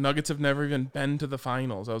 saying the Nuggets have never even been to the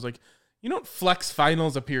finals. I was like, you don't flex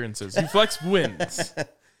finals appearances. You flex wins.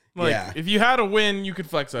 If you had a win, you could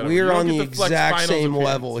flex that. We're on the exact same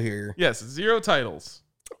level here. Yes, 0 titles.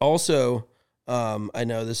 Also, I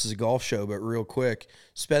know this is a golf show, but real quick,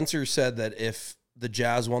 Spencer said that if the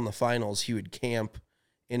Jazz won the finals, he would camp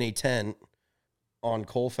in a tent on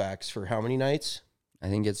Colfax for how many nights? I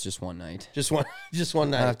think it's just one night. Just one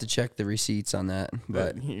night. I'll have to check the receipts on that,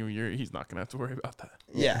 but he's not gonna have to worry about that.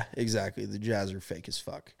 Yeah, exactly. The Jazz are fake as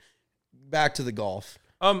fuck. Back to the golf.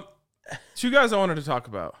 2 guys I wanted to talk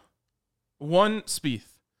about. One, Spieth.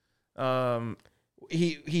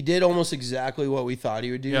 He did almost exactly what we thought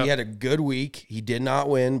he would do. Yep. He had a good week. He did not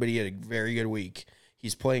win, but he had a very good week.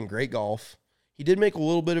 He's playing great golf. He did make a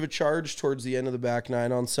little bit of a charge towards the end of the back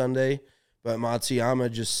nine on Sunday, but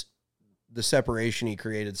Matsuyama the separation he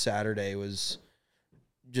created Saturday was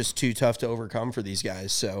just too tough to overcome for these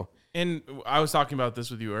guys. So, and I was talking about this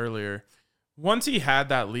with you earlier. Once he had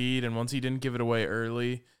that lead and once he didn't give it away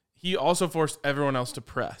early, he also forced everyone else to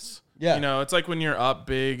press. Yeah. It's like when you're up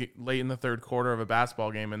big late in the third quarter of a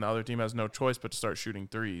basketball game and the other team has no choice but to start shooting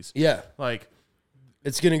threes. Yeah. Like,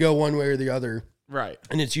 it's going to go one way or the other. Right.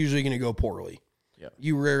 And it's usually going to go poorly. Yeah.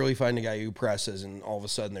 You rarely find a guy who presses and all of a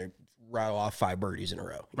sudden they rattle off 5 birdies in a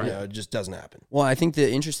row. Right. It just doesn't happen. Well, I think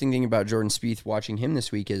the interesting thing about Jordan Spieth watching him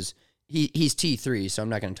this week is he's T3, so I'm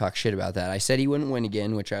not going to talk shit about that. I said he wouldn't win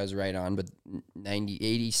again, which I was right on, but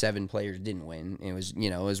 87 players didn't win. It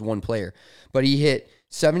was one player. But he hit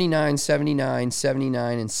 79, 79,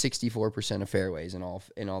 79, and 64% of fairways in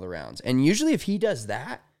all the rounds. And usually if he does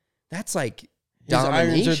that, that's like his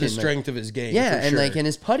irons are the like, strength of his game. Yeah, for and sure. and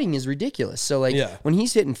his putting is ridiculous. So when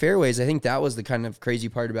he's hitting fairways, I think that was the kind of crazy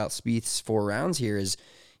part about Spieth's 4 rounds here is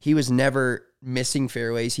he was never missing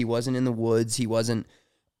fairways. He wasn't in the woods. He wasn't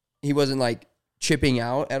like chipping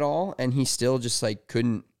out at all, and he still just like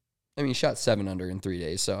couldn't. I mean, he shot 7 under in 3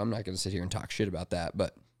 days, so I'm not going to sit here and talk shit about that.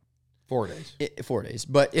 But 4 days, 4 days.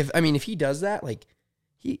 But if he does that, like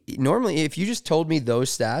he normally, if you just told me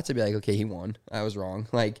those stats, I'd be like, okay, he won. I was wrong.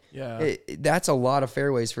 Like, yeah, that's a lot of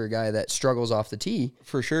fairways for a guy that struggles off the tee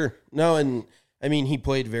for sure. No, and I mean he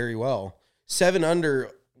played very well. 7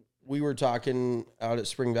 under. We were talking out at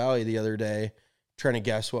Spring Valley the other day, trying to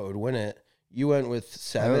guess what would win it. You went with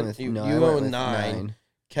 7. You went with 9.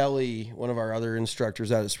 Kelly, one of our other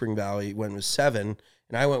instructors out at Spring Valley, went with 7,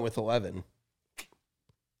 and I went with 11.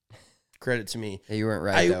 Credit to me. Yeah, you weren't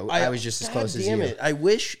right, though. I was just as close as you. Damn it. I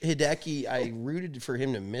wish Hideki, I rooted for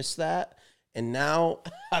him to miss that, and now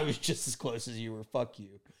I was just as close as you were. Fuck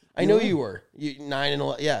you. I know you were. 9 and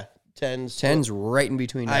 11. Yeah, 10's right in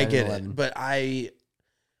between 9 I get and 11. it, but I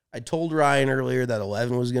told Ryan earlier that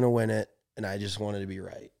 11 was going to win it, and I just wanted to be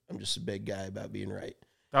right. I'm just a big guy about being right.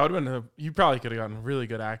 That would have been you probably could have gotten really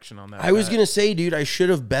good action on that. I was going to say, dude, I should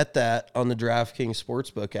have bet that on the DraftKings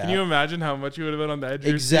Sportsbook app. Can you imagine how much you would have been on the edge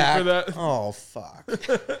exactly for that? Oh, fuck.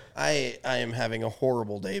 I am having a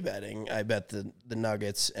horrible day betting. I bet the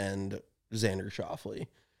Nuggets and Xander Schauffele.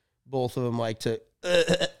 Both of them like to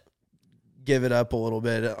give it up a little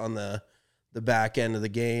bit on the back end of the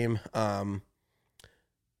game.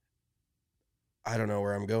 I don't know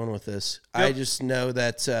where I'm going with this. Yep. I just know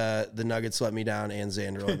that the Nuggets let me down and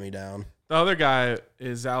Xander let me down. The other guy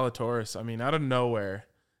is Zalatoris. I mean, out of nowhere.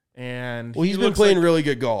 And he's been playing really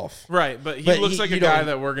good golf. Right, but he looks like a guy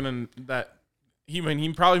that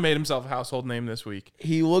he probably made himself a household name this week.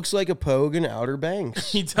 He looks like a Pogue in Outer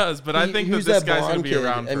Banks. He does, but I think that this guy's going to be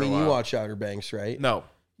around for a while. You watch Outer Banks, right? No.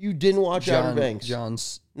 You didn't watch Outer Banks.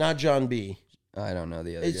 Not John B. I don't know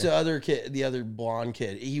the other. It's guy. the other kid, the other blonde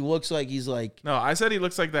kid. He looks like he's like. No, I said he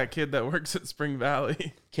looks like that kid that works at Spring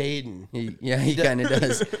Valley. Caden. He kind of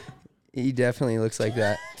does. He definitely looks like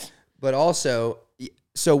that. But also,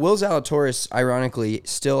 so Will Zalatoris, ironically,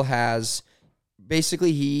 still has.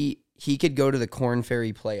 Basically, he could go to the Korn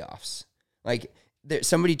Ferry playoffs. Like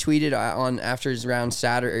somebody tweeted on after his round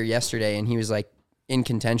Saturday or yesterday, and he was like in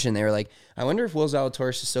contention. They were like, I wonder if Will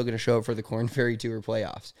Zalatoris is still going to show up for the Korn Ferry Tour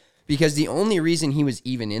playoffs. Because the only reason he was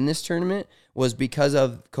even in this tournament was because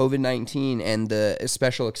of COVID-19 and the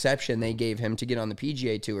special exception they gave him to get on the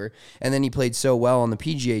PGA Tour. And then he played so well on the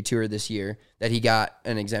PGA Tour this year that he got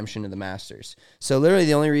an exemption to the Masters. So literally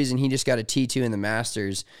the only reason he just got a T2 in the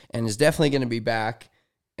Masters and is definitely going to be back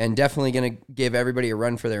and definitely going to give everybody a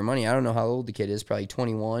run for their money. I don't know how old the kid is, probably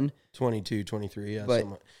 21. 22, 23, yeah. But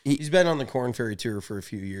he's been on the Korn Ferry Tour for a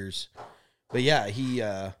few years. But yeah, he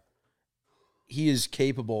is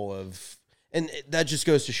capable of, and that just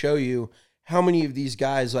goes to show you how many of these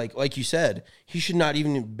guys, like you said, he should not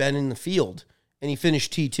even have been in the field, and he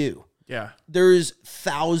finished T2. Yeah. There's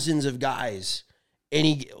thousands of guys, and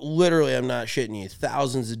he literally, I'm not shitting you,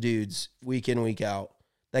 thousands of dudes week in, week out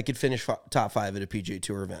that could finish top 5 at a PGA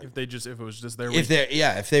Tour event. If it was just their week. If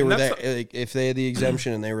they were there, if they had the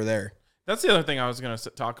exemption and they were there. That's the other thing I was going to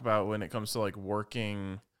talk about when it comes to like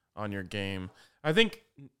working on your game. I think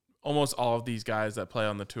almost all of these guys that play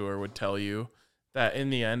on the tour would tell you that in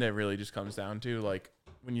the end, it really just comes down to like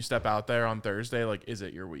when you step out there on Thursday, like, is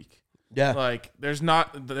it your week? Yeah. Like there's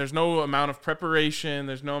no amount of preparation.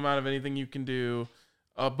 There's no amount of anything you can do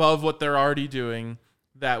above what they're already doing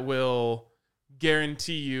that will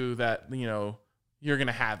guarantee you that, you know, you're going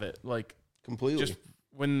to have it. Like completely. Just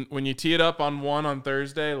when you tee it up on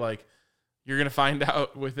Thursday, like you're going to find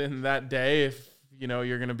out within that day if, you know,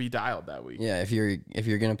 you're going to be dialed that week. Yeah, if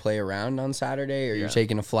you're going to play around on Saturday or you're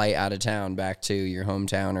taking a flight out of town back to your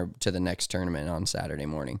hometown or to the next tournament on Saturday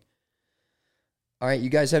morning. All right, you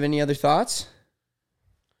guys have any other thoughts?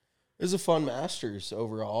 It was a fun Masters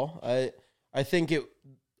overall. I think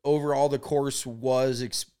overall the course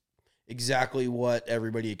was exactly what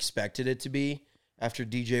everybody expected it to be. After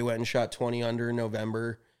DJ went and shot 20 under in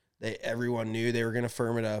November, everyone knew they were going to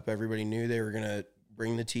firm it up. Everybody knew they were going to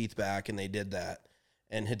bring the teeth back, and they did that.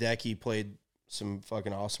 And Hideki played some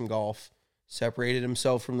fucking awesome golf, separated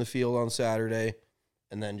himself from the field on Saturday,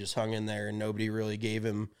 and then just hung in there, and nobody really gave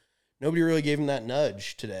him that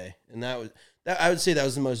nudge today. And I would say that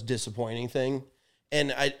was the most disappointing thing.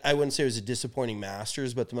 And I wouldn't say it was a disappointing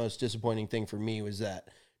Masters, but the most disappointing thing for me was that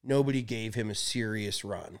nobody gave him a serious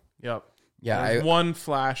run. Yep. Yeah. One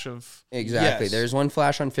flash of. Exactly. Yes. There's one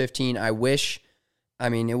flash on 15.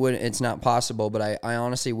 It's not possible, but I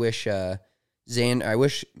honestly wish I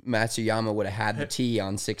wish Matsuyama would have had the tee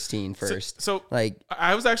on 16 first. So like,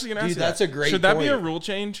 I was actually going to ask you that's a great Should that point. be a rule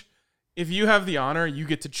change? If you have the honor, you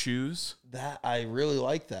get to choose. That I really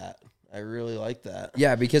like that.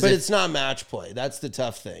 Yeah, because it's not match play. That's the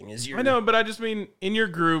tough thing. I know, but I just mean in your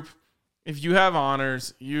group, if you have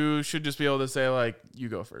honors, you should just be able to say like, you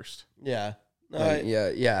go first. Yeah.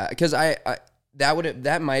 Yeah. Because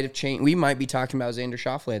that might have changed. We might be talking about Xander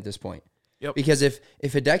Schauffele at this point. Yep. Because if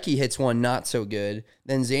Hideki hits one not so good,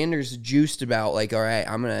 then Xander's juiced about like, all right,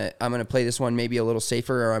 I'm gonna play this one maybe a little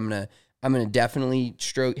safer, or I'm gonna definitely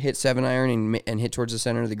hit 7-iron and hit towards the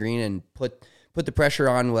center of the green and put the pressure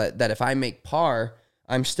on that if I make par,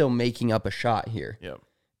 I'm still making up a shot here. Yep.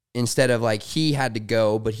 Instead of like he had to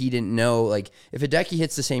go, but he didn't know. Like if Hideki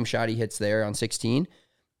hits the same shot he hits there on 16,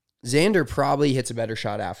 Xander probably hits a better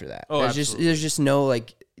shot after that. Oh, there's just no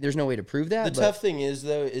like. There's no way to prove that. The tough thing is,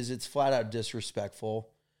 though, it's flat out disrespectful.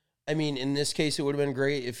 I mean, in this case, it would have been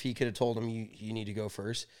great if he could have told him you need to go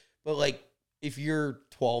first. But, like, if you're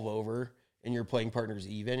 12 over and your playing partner's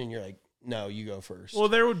even and you're like, no, you go first. Well,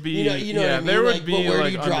 there would be, you know what I mean? there would like, be where like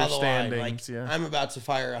do you draw the line? understandings. Like, yeah. I'm about to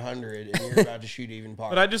fire 100 and you're about to shoot even par.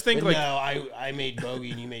 But I just think but like, no, I made bogey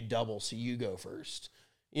and you made double, so you go first.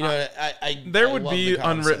 You know, there I would love be the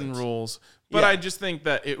concept. unwritten rules, but I just think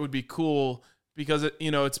that it would be cool because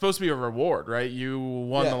it's supposed to be a reward, right? You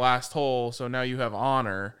won the last hole, so now you have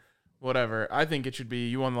honor, whatever. I think it should be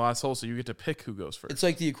you won the last hole, so you get to pick who goes first. It's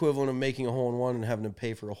like the equivalent of making a hole in one and having to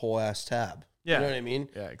pay for a whole ass tab. Yeah. You know what I mean?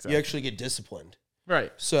 Yeah, exactly. You actually get disciplined.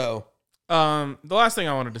 Right. So, the last thing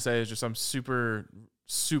I wanted to say is just I'm super,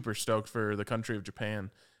 super stoked for the country of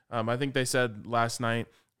Japan. I think they said last night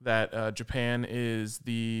that Japan has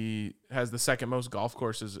the second most golf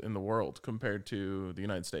courses in the world compared to the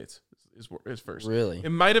United States. Is first. Really? It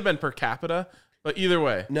might have been per capita, but either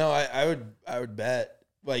way. No, I would bet.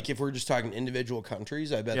 Like if we're just talking individual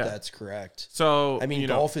countries, I bet that's correct. So I mean,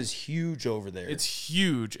 golf is huge over there. It's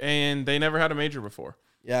huge, and they never had a major before.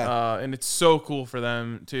 Yeah, and it's so cool for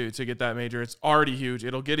them to get that major. It's already huge.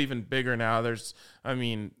 It'll get even bigger now. There's, how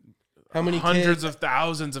many hundreds of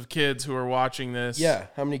thousands of kids who are watching this. Yeah,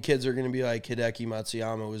 how many kids are going to be like Hideki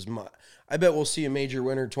Matsuyama was? I bet we'll see a major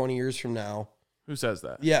winner 20 years from now. Who says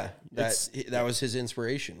that? Yeah, that was his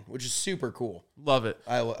inspiration, which is super cool. Love it.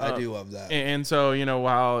 I do love that. And so,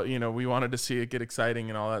 while, we wanted to see it get exciting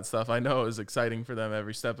and all that stuff, I know it was exciting for them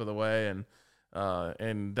every step of the way.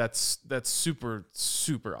 And that's super,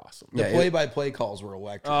 super awesome. The play-by-play calls were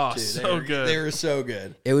electric, oh, too. So good. They were so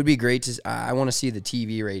good. It would be great to. I want to see the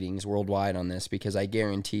TV ratings worldwide on this because I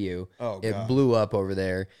guarantee you, it blew up over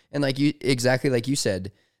there. And exactly like you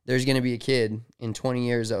said, there's going to be a kid in 20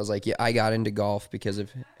 years that was like, yeah, I got into golf because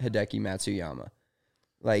of Hideki Matsuyama.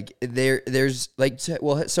 Like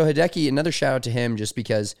so Hideki, another shout out to him just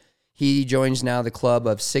because He joins now the club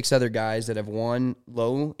of 6 other guys that have won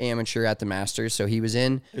low amateur at the Masters. So he was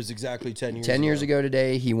in. It was exactly 10 years 10 years ago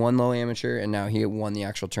today. He won low amateur, and now he won the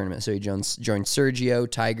actual tournament. So he joined Sergio.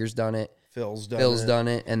 Tiger's done it. Phil's done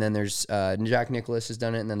it. And then there's Jack Nicklaus has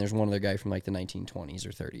done it. And then there's one other guy from like the 1920s or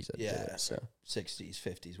 30s that did it. So 60s,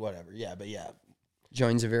 50s, whatever. Yeah, but yeah.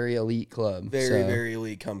 Joins a very elite club. Very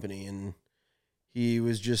elite company. And he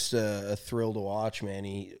was just a thrill to watch, man.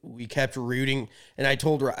 We kept rooting, and I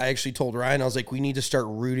actually told Ryan, I was like, we need to start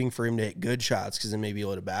rooting for him to hit good shots because then maybe he'll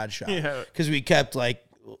hit a bad shot. Yeah. Because we kept like,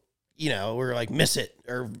 we were like, miss it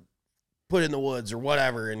or put it in the woods or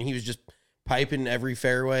whatever, and he was just piping every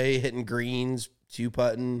fairway, hitting greens,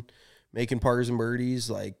 2-putting, making pars and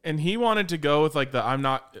birdies, And he wanted to go with like I'm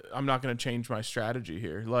not going to change my strategy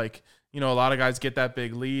here, like. A lot of guys get that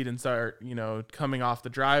big lead and start, coming off the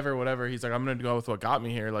driver, whatever. He's like, I'm going to go with what got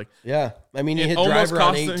me here. Like, yeah. I mean, he hit driver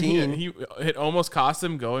on 18. It almost cost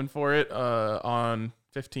him going for it on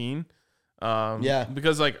 15. Yeah.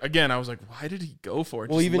 Because, like, again, I was like, why did he go for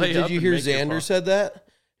it? Well, Just did you hear Xander said that?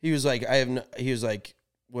 He was like,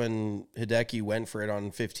 when Hideki went for it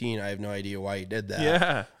on 15, I have no idea why he did that.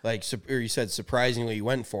 Yeah. Like, or he said, surprisingly, he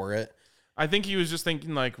went for it. I think he was just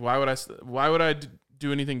thinking, like, why would I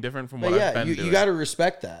do anything different from what I've been doing? You got to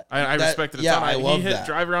respect that. I respect it a ton. I love he hit that.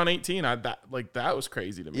 driver on 18. That was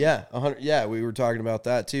crazy to me. Yeah, 100. Yeah, we were talking about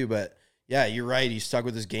that too. But yeah, you're right. He stuck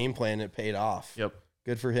with his game plan. It paid off. Yep.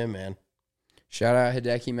 Good for him, man. Shout out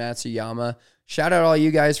Hideki Matsuyama. Shout out all you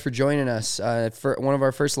guys for joining us for one of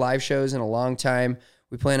our first live shows in a long time.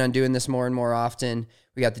 We plan on doing this more and more often.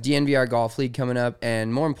 We got the DNVR Golf League coming up,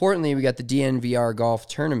 and more importantly, we got the DNVR Golf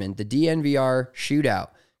Tournament, the DNVR Shootout,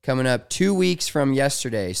 coming up 2 weeks from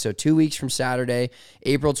yesterday. So 2 weeks from Saturday,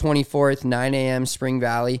 April 24th, 9 a.m., Spring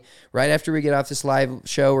Valley. Right after we get off this live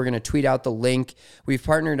show, we're going to tweet out the link. We've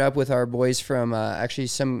partnered up with our boys from actually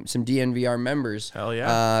some DNVR members. Hell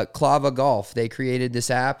yeah. Clava Golf. They created this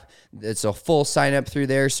app. It's a full sign up through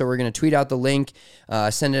there. So we're going to tweet out the link,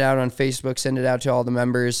 send it out on Facebook, send it out to all the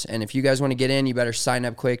members. And if you guys want to get in, you better sign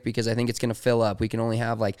up quick because I think it's going to fill up. We can only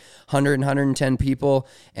have like 100, 110 people,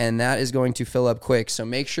 and that is going to fill up quick. So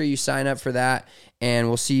make sure you sign up for that, and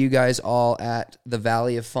we'll see you guys all at the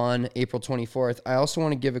Valley of Fun, April 24th. I also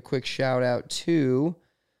want to give a quick shout out to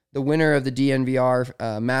the winner of the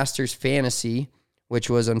DNVR Masters Fantasy, which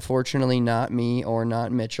was unfortunately not me or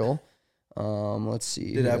not Mitchell. Let's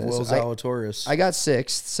see. Did have Will Zalatoris. I got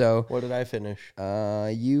 6th. So what did I finish?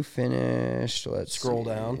 You finished. Let's scroll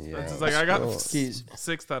down. Yeah, it's like I got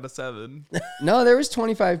 6th out of 7. No, there was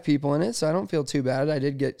 25 people in it, so I don't feel too bad. I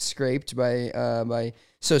did get scraped by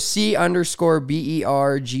so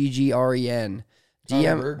C_BERGGREN.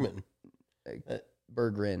 DM Bergman.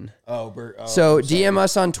 Berggren. So DM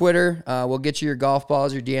us on Twitter. We'll get you your golf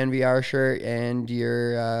balls, your DNVR shirt, and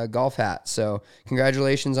your golf hat. So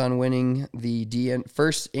congratulations on winning the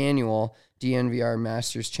first annual DNVR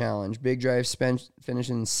Masters Challenge. Big Drive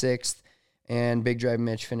finishing 6th, and Big Drive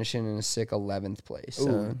Mitch finishing in a sick 11th place.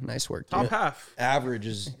 So nice work. Top half. Average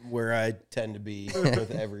is where I tend to be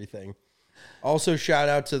with everything. Also, shout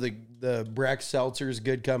out to the Breck Seltzers,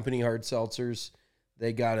 good company, hard seltzers.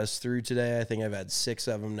 They got us through today. I think I've had 6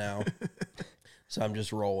 of them now. So I'm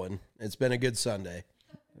just rolling. It's been a good Sunday.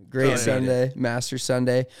 Great Sunday, Masters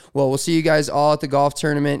Sunday. Well, we'll see you guys all at the golf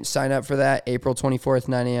tournament. Sign up for that April 24th,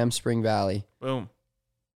 9 a.m., Spring Valley. Boom.